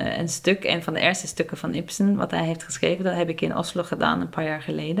een stuk, een van de eerste stukken van Ibsen, wat hij heeft geschreven. Dat heb ik in Oslo gedaan een paar jaar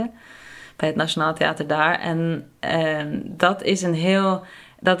geleden, bij het Nationaal Theater daar. En dat is een heel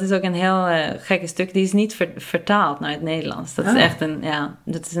Dat is ook een heel gekke stuk. Die is niet vertaald naar het Nederlands. Dat is echt een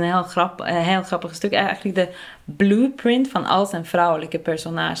heel grappig stuk. Eigenlijk de blueprint van al zijn vrouwelijke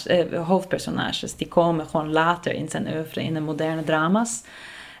hoofdpersonages. Die komen gewoon later in zijn oeuvre in de moderne drama's.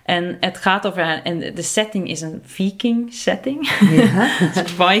 En het gaat over haar. En de setting is een Viking setting. Ja. Een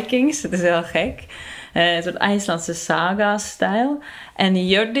soort Vikings. Het is heel gek. Een soort IJslandse saga-stijl. En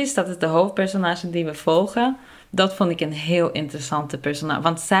Hjördis, dat is de hoofdpersonage die we volgen. Dat vond ik een heel interessante personage.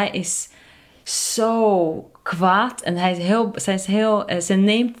 Want zij is zo kwaad. En ze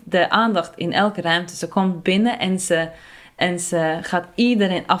neemt de aandacht in elke ruimte. Ze komt binnen en ze gaat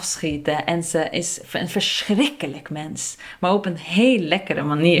iedereen afschieten. En ze is een verschrikkelijk mens. Maar op een heel lekkere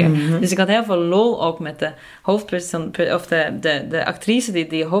manier. Mm-hmm. Dus ik had heel veel lol ook met de de actrice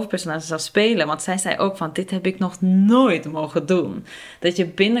die hoofdpersonage zou spelen. Want zij zei ook van, dit heb ik nog nooit mogen doen. Dat je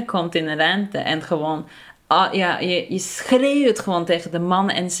binnenkomt in een ruimte en gewoon... je schreeuwt gewoon tegen de man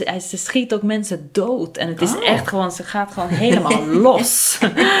en ze schiet ook mensen dood. En het is echt gewoon, ze gaat gewoon helemaal los.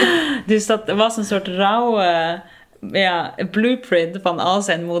 Dus dat was een soort rauwe blueprint van al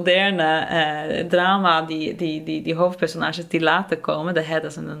zijn moderne drama, die hoofdpersonages die later komen, de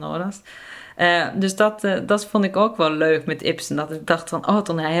Heddas en de Noras. Dus dat vond ik ook wel leuk met Ibsen. Dat ik dacht van,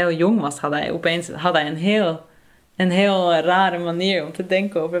 toen hij heel jong was, had hij een heel rare manier om te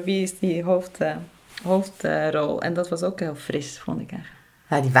denken over wie is die hoofdrol. En dat was ook heel fris, vond ik eigenlijk.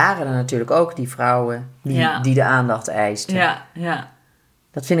 Ja, die waren er natuurlijk ook, die vrouwen die de aandacht eisten. Ja.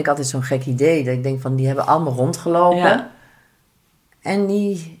 Dat vind ik altijd zo'n gek idee. Dat ik denk van, die hebben allemaal rondgelopen. Ja. En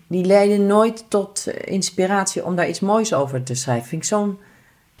die leiden nooit tot inspiratie om daar iets moois over te schrijven. Vind ik zo'n...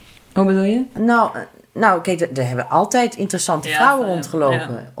 Hoe bedoel je? Nou, kijk, er hebben altijd interessante vrouwen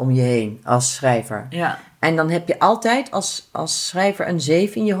rondgelopen om je heen als schrijver. Ja. En dan heb je altijd als schrijver een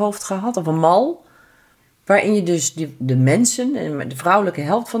zeef in je hoofd gehad, of een mal, waarin je dus de mensen, de vrouwelijke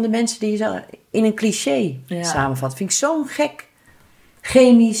helft van de mensen, die je in een cliché samenvat. Vind ik zo'n gek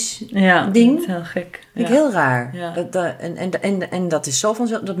chemisch ding. Dat is heel gek. Vind ik heel raar. Ja. En dat is zo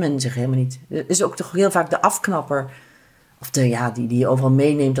vanzelf dat men zich helemaal niet... Het is ook toch heel vaak de afknapper, of die je overal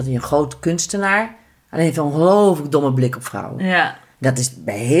meeneemt, dat hij een groot kunstenaar, alleen heeft een ongelooflijk domme blik op vrouwen. Ja. Dat is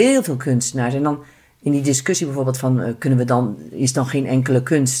bij heel veel kunstenaars. En dan in die discussie bijvoorbeeld van, is dan geen enkele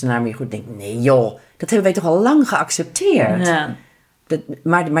kunstenaar meer goed? Denk nee joh, dat hebben wij toch al lang geaccepteerd. Ja.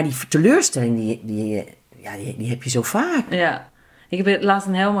 Maar die teleurstelling, die heb je zo vaak. Ja. Ik heb laatst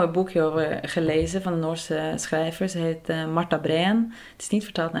een heel mooi boekje over gelezen van een Noorse schrijver. Ze heet Marta Breen. Het is niet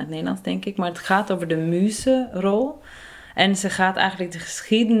vertaald naar het Nederlands, denk ik. Maar het gaat over de muzenrol. En ze gaat eigenlijk de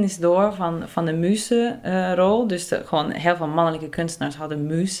geschiedenis door van de muzenrol. Dus gewoon heel veel mannelijke kunstenaars hadden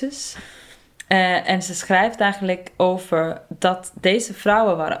muzes. En ze schrijft eigenlijk over dat deze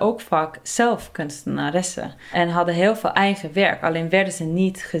vrouwen waren ook vaak zelf kunstenaressen. En hadden heel veel eigen werk, alleen werden ze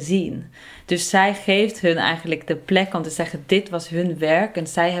niet gezien. Dus zij geeft hun eigenlijk de plek om te zeggen, dit was hun werk. En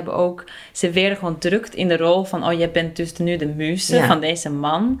ze werden gewoon drukt in de rol van, jij bent dus nu de muze van deze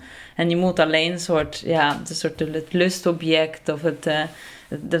man. En je moet alleen het lustobject of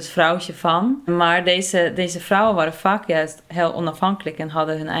het vrouwtje van. Maar deze vrouwen waren vaak juist heel onafhankelijk en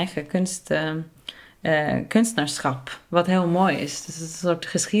hadden hun eigen kunstenaarschap. Wat heel mooi is. Dus het is een soort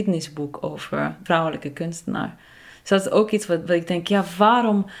geschiedenisboek over vrouwelijke kunstenaar. Dus dat is ook iets wat ik denk,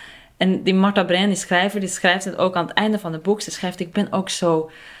 waarom... En die Marta Breen, die schrijver, die schrijft het ook aan het einde van het boek. Ze schrijft,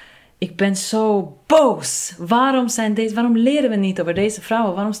 ik ben zo boos. Waarom leren we niet over deze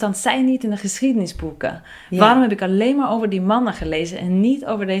vrouwen? Waarom staan zij niet in de geschiedenisboeken? Ja. Waarom heb ik alleen maar over die mannen gelezen en niet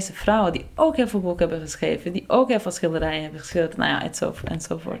over deze vrouwen die ook heel veel boeken hebben geschreven, die ook heel veel schilderijen hebben geschilderd,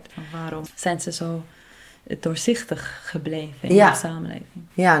 enzovoort. Waarom zijn ze zo doorzichtig gebleven in de samenleving?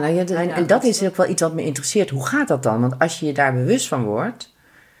 Ja, en dat is ook wel iets wat me interesseert. Hoe gaat dat dan? Want als je je daar bewust van wordt,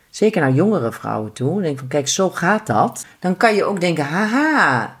 zeker naar jongere vrouwen toe, denk van kijk, zo gaat dat. Dan kan je ook denken,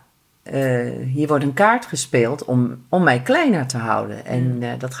 hier wordt een kaart gespeeld om mij kleiner te houden. En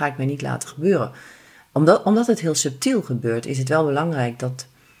dat ga ik mij niet laten gebeuren. Omdat het heel subtiel gebeurt, is het wel belangrijk dat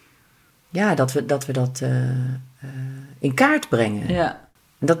we dat in kaart brengen. Ja.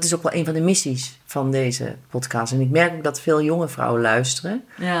 En dat is ook wel een van de missies van deze podcast. En ik merk ook dat veel jonge vrouwen luisteren.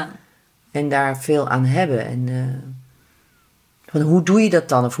 Ja. En daar veel aan hebben. En van hoe doe je dat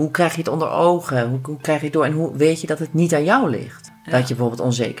dan? Of hoe krijg je het onder ogen? Hoe krijg je het door? En hoe weet je dat het niet aan jou ligt? Ja. Dat je bijvoorbeeld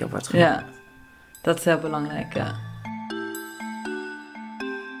onzeker wordt gemaakt. Ja, dat is heel belangrijk, ja.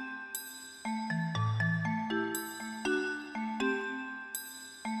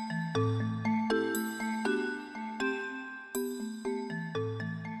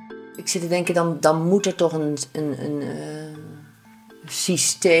 Ik zit te denken, dan moet er toch een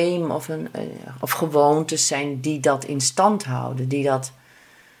systeem of gewoontes zijn die dat in stand houden. Die dat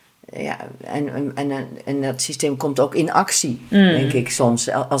en dat systeem komt ook in actie, denk ik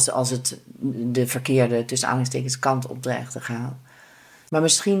soms. Als het de verkeerde, tussen aanhalingstekens, kant op dreigt te gaan. Maar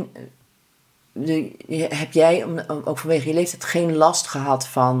misschien heb jij, ook vanwege je leeftijd, geen last gehad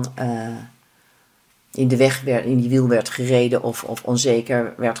van in die wiel werd gereden of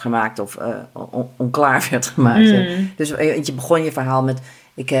onzeker werd gemaakt of onklaar werd gemaakt. Dus je begon je verhaal met,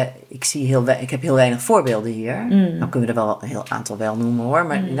 ik heb heel weinig voorbeelden hier. Nou kunnen we er wel een heel aantal wel noemen hoor,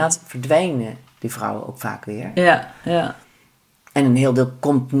 maar inderdaad verdwijnen die vrouwen ook vaak weer. Ja. En een heel deel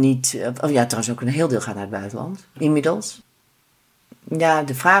komt niet, trouwens ook een heel deel gaat naar het buitenland, inmiddels. Ja,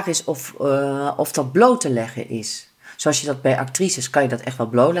 de vraag is of dat bloot te leggen is. Zoals je dat bij actrices kan je dat echt wel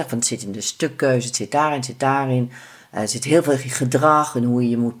blootleggen. Want het zit in de stukkeuze, het zit daarin. Er zit heel veel gedrag en hoe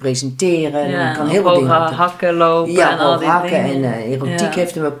je moet presenteren. Ja, en kan heel veel dingen hakken lopen en al die hakken dingen. En erotiek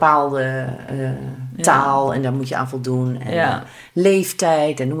heeft een bepaalde taal en daar moet je aan voldoen. En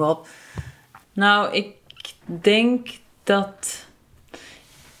leeftijd en noem maar op. Nou, ik denk dat...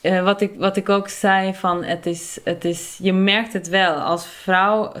 wat ik ook zei, van het is, je merkt het wel. Als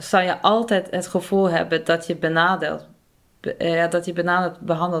vrouw zou je altijd het gevoel hebben dat je benaderd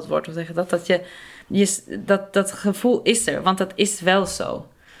behandeld wordt. Of zeggen dat gevoel is er, want dat is wel zo.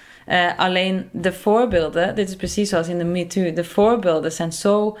 Alleen de voorbeelden, dit is precies zoals in de MeToo, de voorbeelden zijn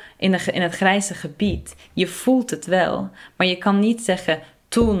zo in het grijze gebied. Je voelt het wel, maar je kan niet zeggen,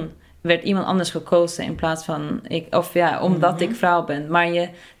 toen werd iemand anders gekozen in plaats van omdat ik vrouw ben. Maar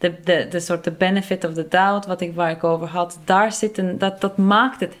de soort de benefit of the doubt, waar ik over had, daar zit dat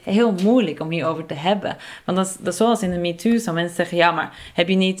maakt het heel moeilijk om hierover te hebben. Want dat is zoals in de MeToo, zo mensen zeggen, ja, maar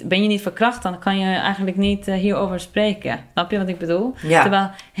ben je niet verkracht, dan kan je eigenlijk niet hierover spreken. Snap je wat ik bedoel? Ja. Terwijl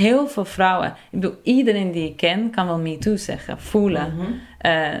heel veel vrouwen, ik bedoel, iedereen die ik ken, kan wel MeToo zeggen, voelen.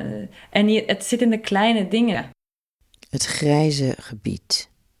 En het zit in de kleine dingen. Het grijze gebied.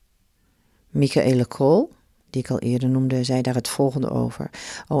 Michaela Krol, die ik al eerder noemde, zei daar het volgende over.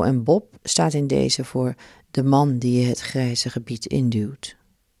 En Bob staat in deze voor de man die je het grijze gebied induwt.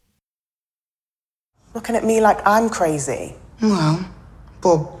 Looking at me like I'm crazy. Well,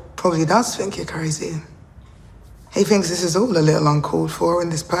 Bob probably does think you're crazy. He thinks this is all a little uncalled for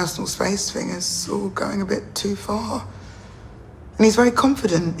and this personal space thing is all going a bit too far. And he's very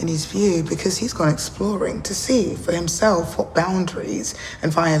confident in his view because he's gone exploring to see for himself what boundaries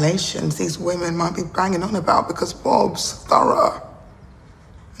and violations these women might be banging on about because Bob's thorough.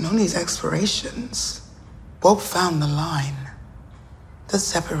 And on these explorations, Bob found the line that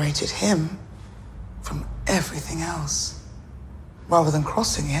separated him from everything else. Rather than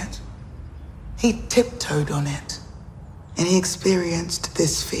crossing it, he tiptoed on it. And he experienced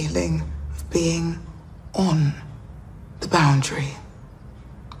this feeling of being on the boundary,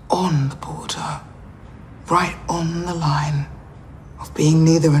 on the border, right on the line of being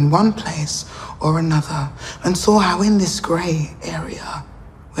neither in one place or another, and saw how in this grey area,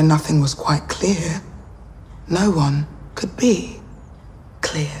 where nothing was quite clear, no one could be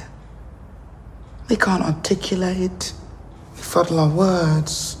clear. We can't articulate, we fuddle our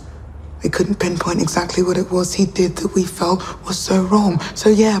words. We couldn't pinpoint exactly what it was he did that we felt was so wrong. So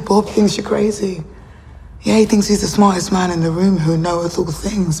yeah, Bob thinks you're crazy. Yeah, he thinks he's the smartest man in the room who knoweth all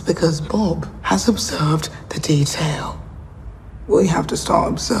things because Bob has observed the detail. We have to start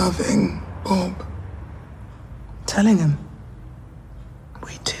observing Bob. Telling him.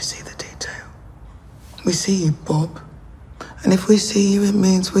 We do see the detail. We see you, Bob. And if we see you, it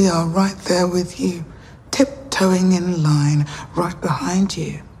means we are right there with you, tiptoeing in line right behind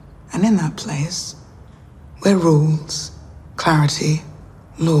you. And in that place, where rules, clarity,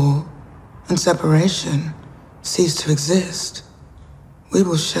 law, and separation cease to exist, we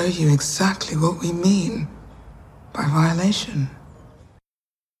will show you exactly what we mean by violation.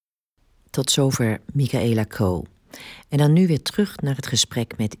 Tot zover Michaela Krol. En dan nu weer terug naar het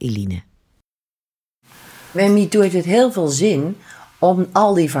gesprek met Eline. Bij MeToo heeft het heel veel zin om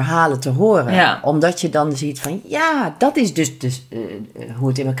al die verhalen te horen. Ja. Omdat je dan ziet van, dat is dus hoe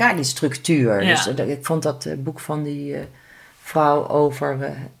het in elkaar, die structuur. Ja. Dus ik vond dat boek van die vrouw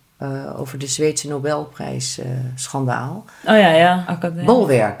over de Zweedse Nobelprijs schandaal.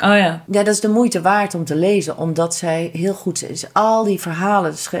 Bolwerk. Ja, dat is de moeite waard om te lezen, omdat zij heel goed is. Al die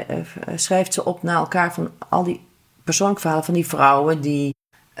verhalen schrijft ze op naar elkaar, van al die persoonlijke verhalen van die vrouwen die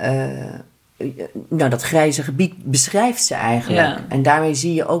dat grijze gebied beschrijft ze eigenlijk. Ja. En daarmee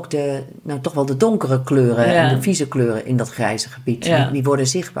zie je ook toch wel de donkere kleuren en de vieze kleuren in dat grijze gebied. Ja. Die worden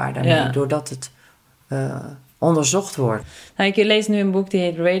zichtbaar daarmee, doordat het onderzocht wordt. Nou, ik lees nu een boek die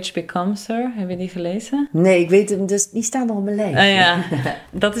heet Rage Becomes Her. Heb je die gelezen? Nee, ik weet het, dus die staat nog op mijn lijst.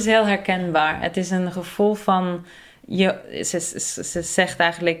 Dat is heel herkenbaar. Het is een gevoel van Ze zegt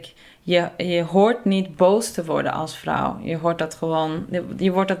eigenlijk, je hoort niet boos te worden als vrouw. Je hoort dat gewoon,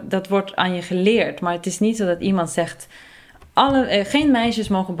 dat wordt aan je geleerd. Maar het is niet zo dat iemand zegt, geen meisjes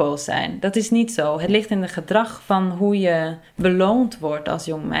mogen boos zijn. Dat is niet zo. Het ligt in het gedrag van hoe je beloond wordt als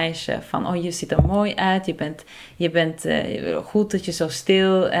jong meisje. Van, je ziet er mooi uit. Je bent goed dat je zo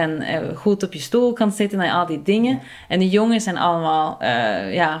stil en goed op je stoel kan zitten en al die dingen. En de jongens zijn allemaal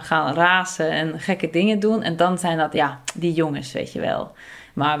gaan razen en gekke dingen doen. En dan zijn dat, die jongens, weet je wel.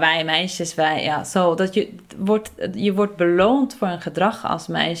 Maar wij meisjes, dat je wordt beloond voor een gedrag als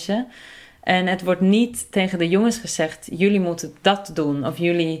meisje. En het wordt niet tegen de jongens gezegd, jullie moeten dat doen.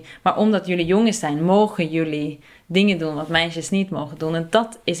 Maar omdat jullie jongens zijn, mogen jullie dingen doen wat meisjes niet mogen doen. En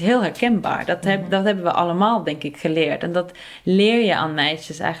dat is heel herkenbaar. Dat hebben we allemaal, denk ik, geleerd. En dat leer je aan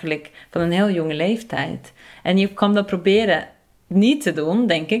meisjes eigenlijk van een heel jonge leeftijd. En je kan dat proberen niet te doen,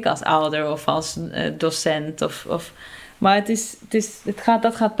 denk ik, als ouder of als docent. Maar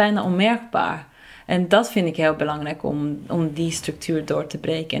dat gaat bijna onmerkbaar. En dat vind ik heel belangrijk om die structuur door te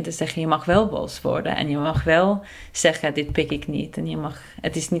breken. En te zeggen, je mag wel boos worden. En je mag wel zeggen, dit pik ik niet. En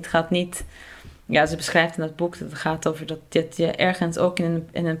gaat niet... Ja, ze beschrijft in dat boek dat het gaat over dat je ergens ook in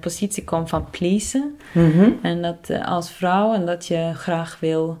een positie komt van pleasen. Mm-hmm. En dat als vrouw, en dat je graag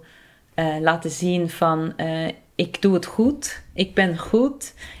wil laten zien van... ik doe het goed, ik ben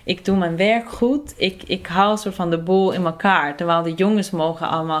goed, ik doe mijn werk goed. Ik hou soort van de boel in elkaar. Terwijl de jongens mogen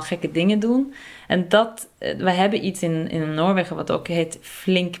allemaal gekke dingen doen. En we hebben iets in Noorwegen wat ook heet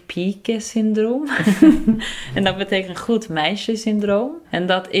flink pieke-syndroom. En dat betekent goed meisje-syndroom. En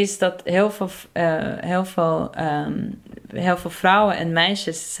dat is dat heel veel vrouwen en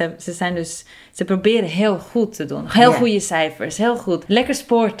meisjes, ze proberen heel goed te doen. Heel goede cijfers, heel goed. Lekker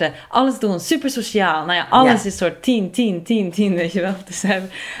sporten, alles doen, super sociaal. Nou ja, alles is soort 10, 10, 10, 10, weet je wel. Dus,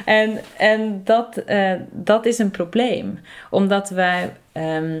 en dat is een probleem.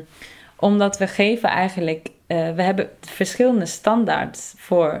 Omdat we geven eigenlijk... we hebben verschillende standaards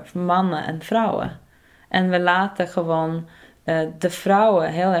voor mannen en vrouwen. En we laten gewoon de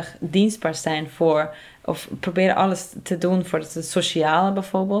vrouwen heel erg dienstbaar zijn voor... Of proberen alles te doen voor het sociale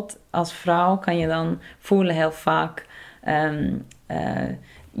bijvoorbeeld. Als vrouw kan je dan voelen heel vaak...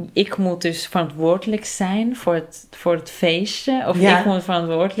 ik moet dus verantwoordelijk zijn voor het feestje. Of ik moet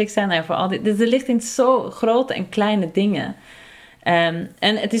verantwoordelijk zijn voor al dit. Dus er ligt in zo grote en kleine dingen... En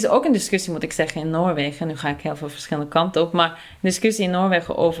het is ook een discussie, moet ik zeggen, in Noorwegen. Nu ga ik heel veel verschillende kanten op. Maar een discussie in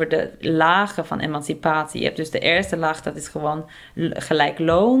Noorwegen over de lagen van emancipatie. Je hebt dus de eerste laag, dat is gewoon gelijk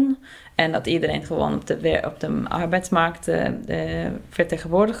loon. En dat iedereen gewoon op de arbeidsmarkt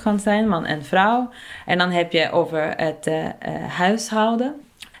vertegenwoordigd kan zijn, man en vrouw. En dan heb je over het huishouden.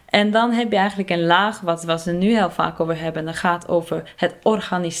 En dan heb je eigenlijk een laag, wat we nu heel vaak over hebben. Dat gaat over het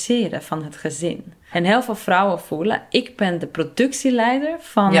organiseren van het gezin. En heel veel vrouwen voelen, ik ben de productieleider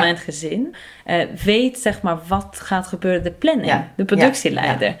van mijn gezin. Weet zeg maar wat gaat gebeuren, de planning, de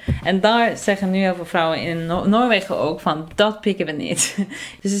productieleider. Ja. En daar zeggen nu heel veel vrouwen in Noorwegen ook van, dat pikken we niet.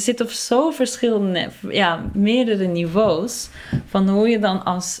 Dus er zit op zo verschillende, meerdere niveaus van hoe je dan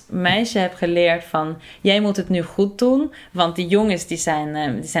als meisje hebt geleerd van, jij moet het nu goed doen, want die jongens die zijn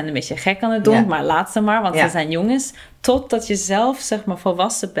een beetje gek aan het doen, maar laat ze maar, want ze zijn jongens. Totdat je zelf zeg maar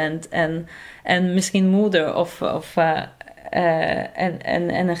volwassen bent en misschien moeder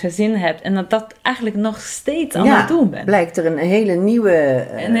en een gezin hebt. En dat eigenlijk nog steeds aan het doen bent. Blijkt er een hele nieuwe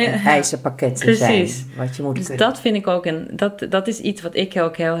eisenpakket te zijn. Wat je moet dus kunnen. Dat vind ik ook dat is iets wat ik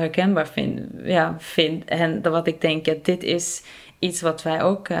ook heel herkenbaar vind. En wat ik denk, dit is iets wat wij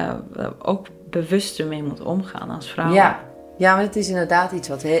ook bewuster mee moeten omgaan als vrouwen. Ja, maar het is inderdaad iets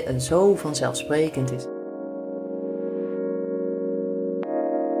wat zo vanzelfsprekend is.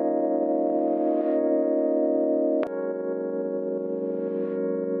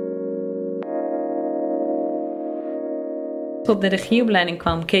 Op de regieopleiding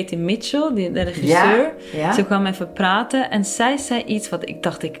kwam Katie Mitchell, de regisseur. Ja. Ze kwam even praten en zij zei iets wat ik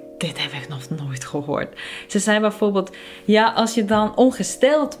dacht, dit heb ik nog nooit gehoord. Ze zei bijvoorbeeld, als je dan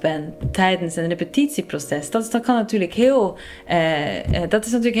ongesteld bent tijdens een repetitieproces, dat kan natuurlijk dat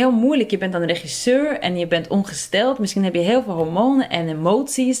is natuurlijk heel moeilijk. Je bent dan een regisseur en je bent ongesteld. Misschien heb je heel veel hormonen en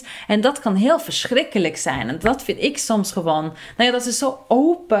emoties. En dat kan heel verschrikkelijk zijn. En dat vind ik soms gewoon, dat ze zo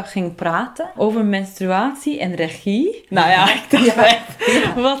open ging praten over menstruatie en regie. Ik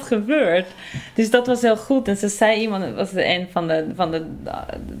dacht wat gebeurt? Dus dat was heel goed. En ze zei iemand, was een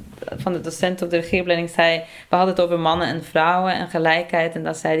van de docenten op de regieopleiding zei, we hadden het over mannen en vrouwen en gelijkheid. En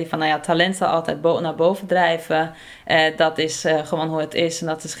dan zei hij van, talent zal altijd naar boven drijven. Dat is gewoon hoe het is en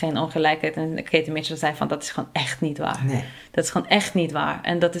dat is geen ongelijkheid. En Katie Mitchell zei van, dat is gewoon echt niet waar. Nee. Dat is gewoon echt niet waar.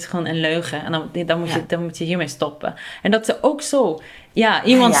 En dat is gewoon een leugen. En dan moet je hiermee stoppen. En dat ze ook zo... Ja,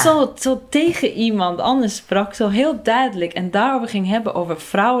 iemand zo tegen iemand anders sprak. Zo heel duidelijk. En daarover ging hebben over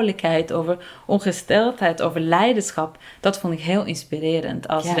vrouwelijkheid. Over ongesteldheid. Over leiderschap. Dat vond ik heel inspirerend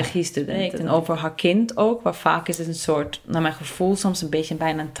als regiestudent. En over haar kind ook. Waar vaak is het een soort, naar mijn gevoel, soms een beetje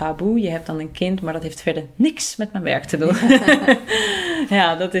bijna een taboe. Je hebt dan een kind, maar dat heeft verder niks met mijn werk te doen.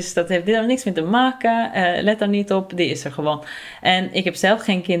 Ja, dat heeft er niks mee te maken. Let daar niet op. Die is er gewoon. En ik heb zelf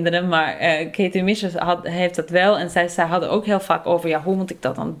geen kinderen. Maar Katie Mischers heeft dat wel. En zij hadden ook heel vaak over... hoe moet ik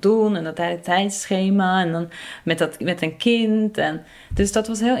dat dan doen? En dat tijdschema. En dan met een kind. En, dus dat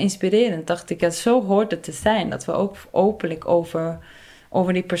was heel inspirerend. Dacht ik, zo hoort het te zijn. Dat we ook openlijk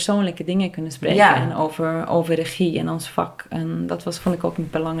over die persoonlijke dingen kunnen spreken. Ja. En over regie en ons vak. En dat vond ik ook een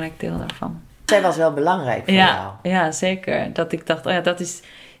belangrijk deel daarvan. Zij was wel belangrijk voor jou. Ja, zeker. Dat ik dacht, dat is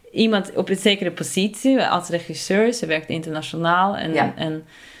iemand op een zekere positie. Als regisseur. Ze werkt internationaal.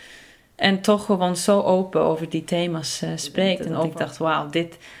 En toch gewoon zo open over die thema's spreekt. En ik dacht, wauw,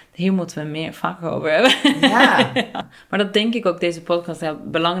 hier moeten we meer vaak over hebben. Ja. Ja. Maar dat denk ik ook, deze podcast,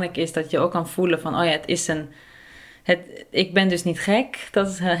 belangrijk is dat je ook kan voelen van, ik ben dus niet gek. Dat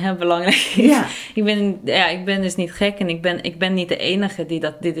is heel belangrijk. Ja. Ik ben dus niet gek en ik ben niet de enige die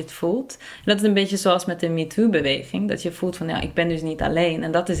dit voelt. En dat is een beetje zoals met de MeToo-beweging. Dat je voelt van, ik ben dus niet alleen.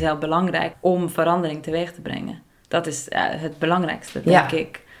 En dat is heel belangrijk om verandering teweeg te brengen. Dat is het belangrijkste, denk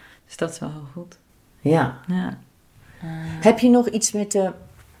ik. Dus dat is wel heel goed. Ja. Heb je nog iets met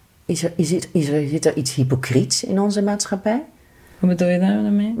zit er iets hypocriets in onze maatschappij? Wat bedoel je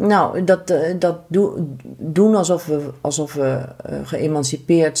daarmee? Nou, dat doen alsof we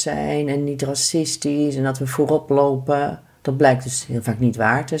geëmancipeerd zijn en niet racistisch en dat we voorop lopen. Dat blijkt dus heel vaak niet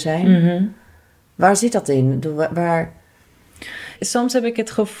waar te zijn. Mm-hmm. Waar zit dat in? Soms heb ik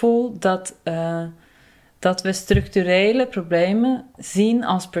het gevoel dat we structurele problemen zien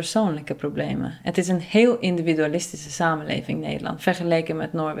als persoonlijke problemen. Het is een heel individualistische samenleving, Nederland, vergeleken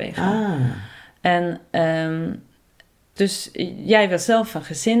met Noorwegen. Ah. En dus jij wil zelf een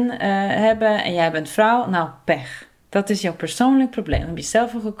gezin hebben en jij bent vrouw. Nou, pech. Dat is jouw persoonlijk probleem. Daar heb je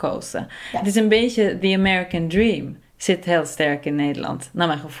zelf voor gekozen. Ja. Het is een beetje the American dream. Zit heel sterk in Nederland, naar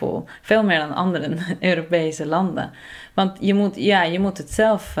mijn gevoel. Veel meer dan andere Europese landen. Want je moet het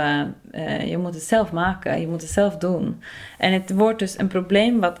zelf maken. Je moet het zelf doen. En het wordt dus een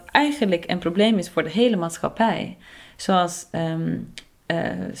probleem wat eigenlijk een probleem is voor de hele maatschappij.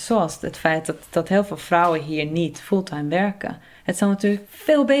 Zoals het feit dat heel veel vrouwen hier niet fulltime werken. Het zou natuurlijk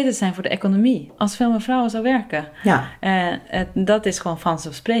veel beter zijn voor de economie als veel meer vrouwen zouden werken. Ja. Dat is gewoon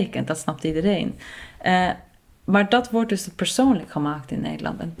vanzelfsprekend, dat snapt iedereen. Maar dat wordt dus persoonlijk gemaakt in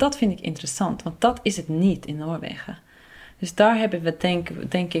Nederland. En dat vind ik interessant, want dat is het niet in Noorwegen. Dus daar hebben we,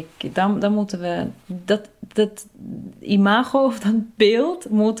 denk ik, dan moeten we dat imago of dat beeld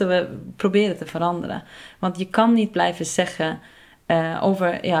moeten we proberen te veranderen. Want je kan niet blijven zeggen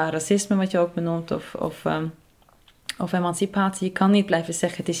over racisme, wat je ook benoemt, of emancipatie. Je kan niet blijven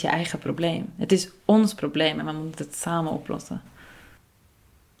zeggen, het is je eigen probleem. Het is ons probleem en we moeten het samen oplossen.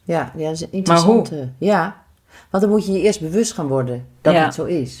 Ja, dat is interessant. Maar hoe? Ja, want dan moet je eerst bewust gaan worden dat het zo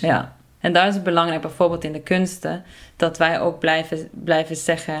is. Ja, en daar is het belangrijk, bijvoorbeeld in de kunsten, dat wij ook blijven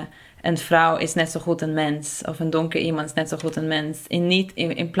zeggen, een vrouw is net zo goed een mens, of een donker iemand is net zo goed een mens.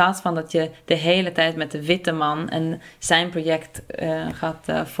 In plaats van dat je de hele tijd met de witte man en zijn project gaat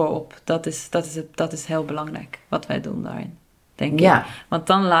voorop. Dat is heel belangrijk, wat wij doen daarin, denk ik. Want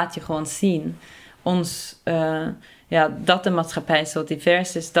dan laat je gewoon zien, dat de maatschappij zo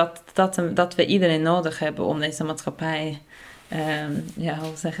divers is, dat we iedereen nodig hebben om deze maatschappij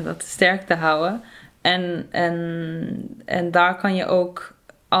sterk te houden. En daar kan je ook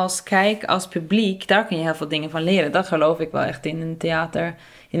als publiek, daar kun je heel veel dingen van leren. Dat geloof ik wel echt in een theater,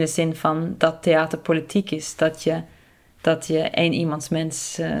 in de zin van dat theater politiek is, dat je iemands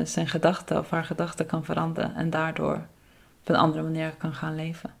mens zijn gedachten of haar gedachten kan veranderen en daardoor op een andere manier kan gaan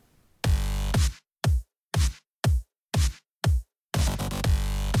leven.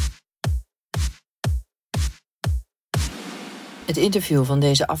 Het interview van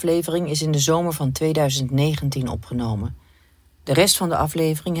deze aflevering is in de zomer van 2019 opgenomen. De rest van de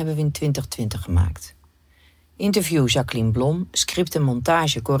aflevering hebben we in 2020 gemaakt. Interview Jacqueline Blom, script en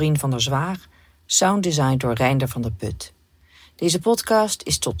montage Corine van der Zwaag, sounddesign door Reinder van der Put. Deze podcast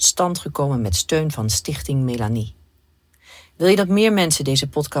is tot stand gekomen met steun van Stichting Melanie. Wil je dat meer mensen deze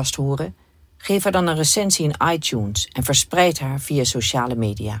podcast horen? Geef haar dan een recensie in iTunes en verspreid haar via sociale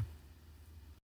media.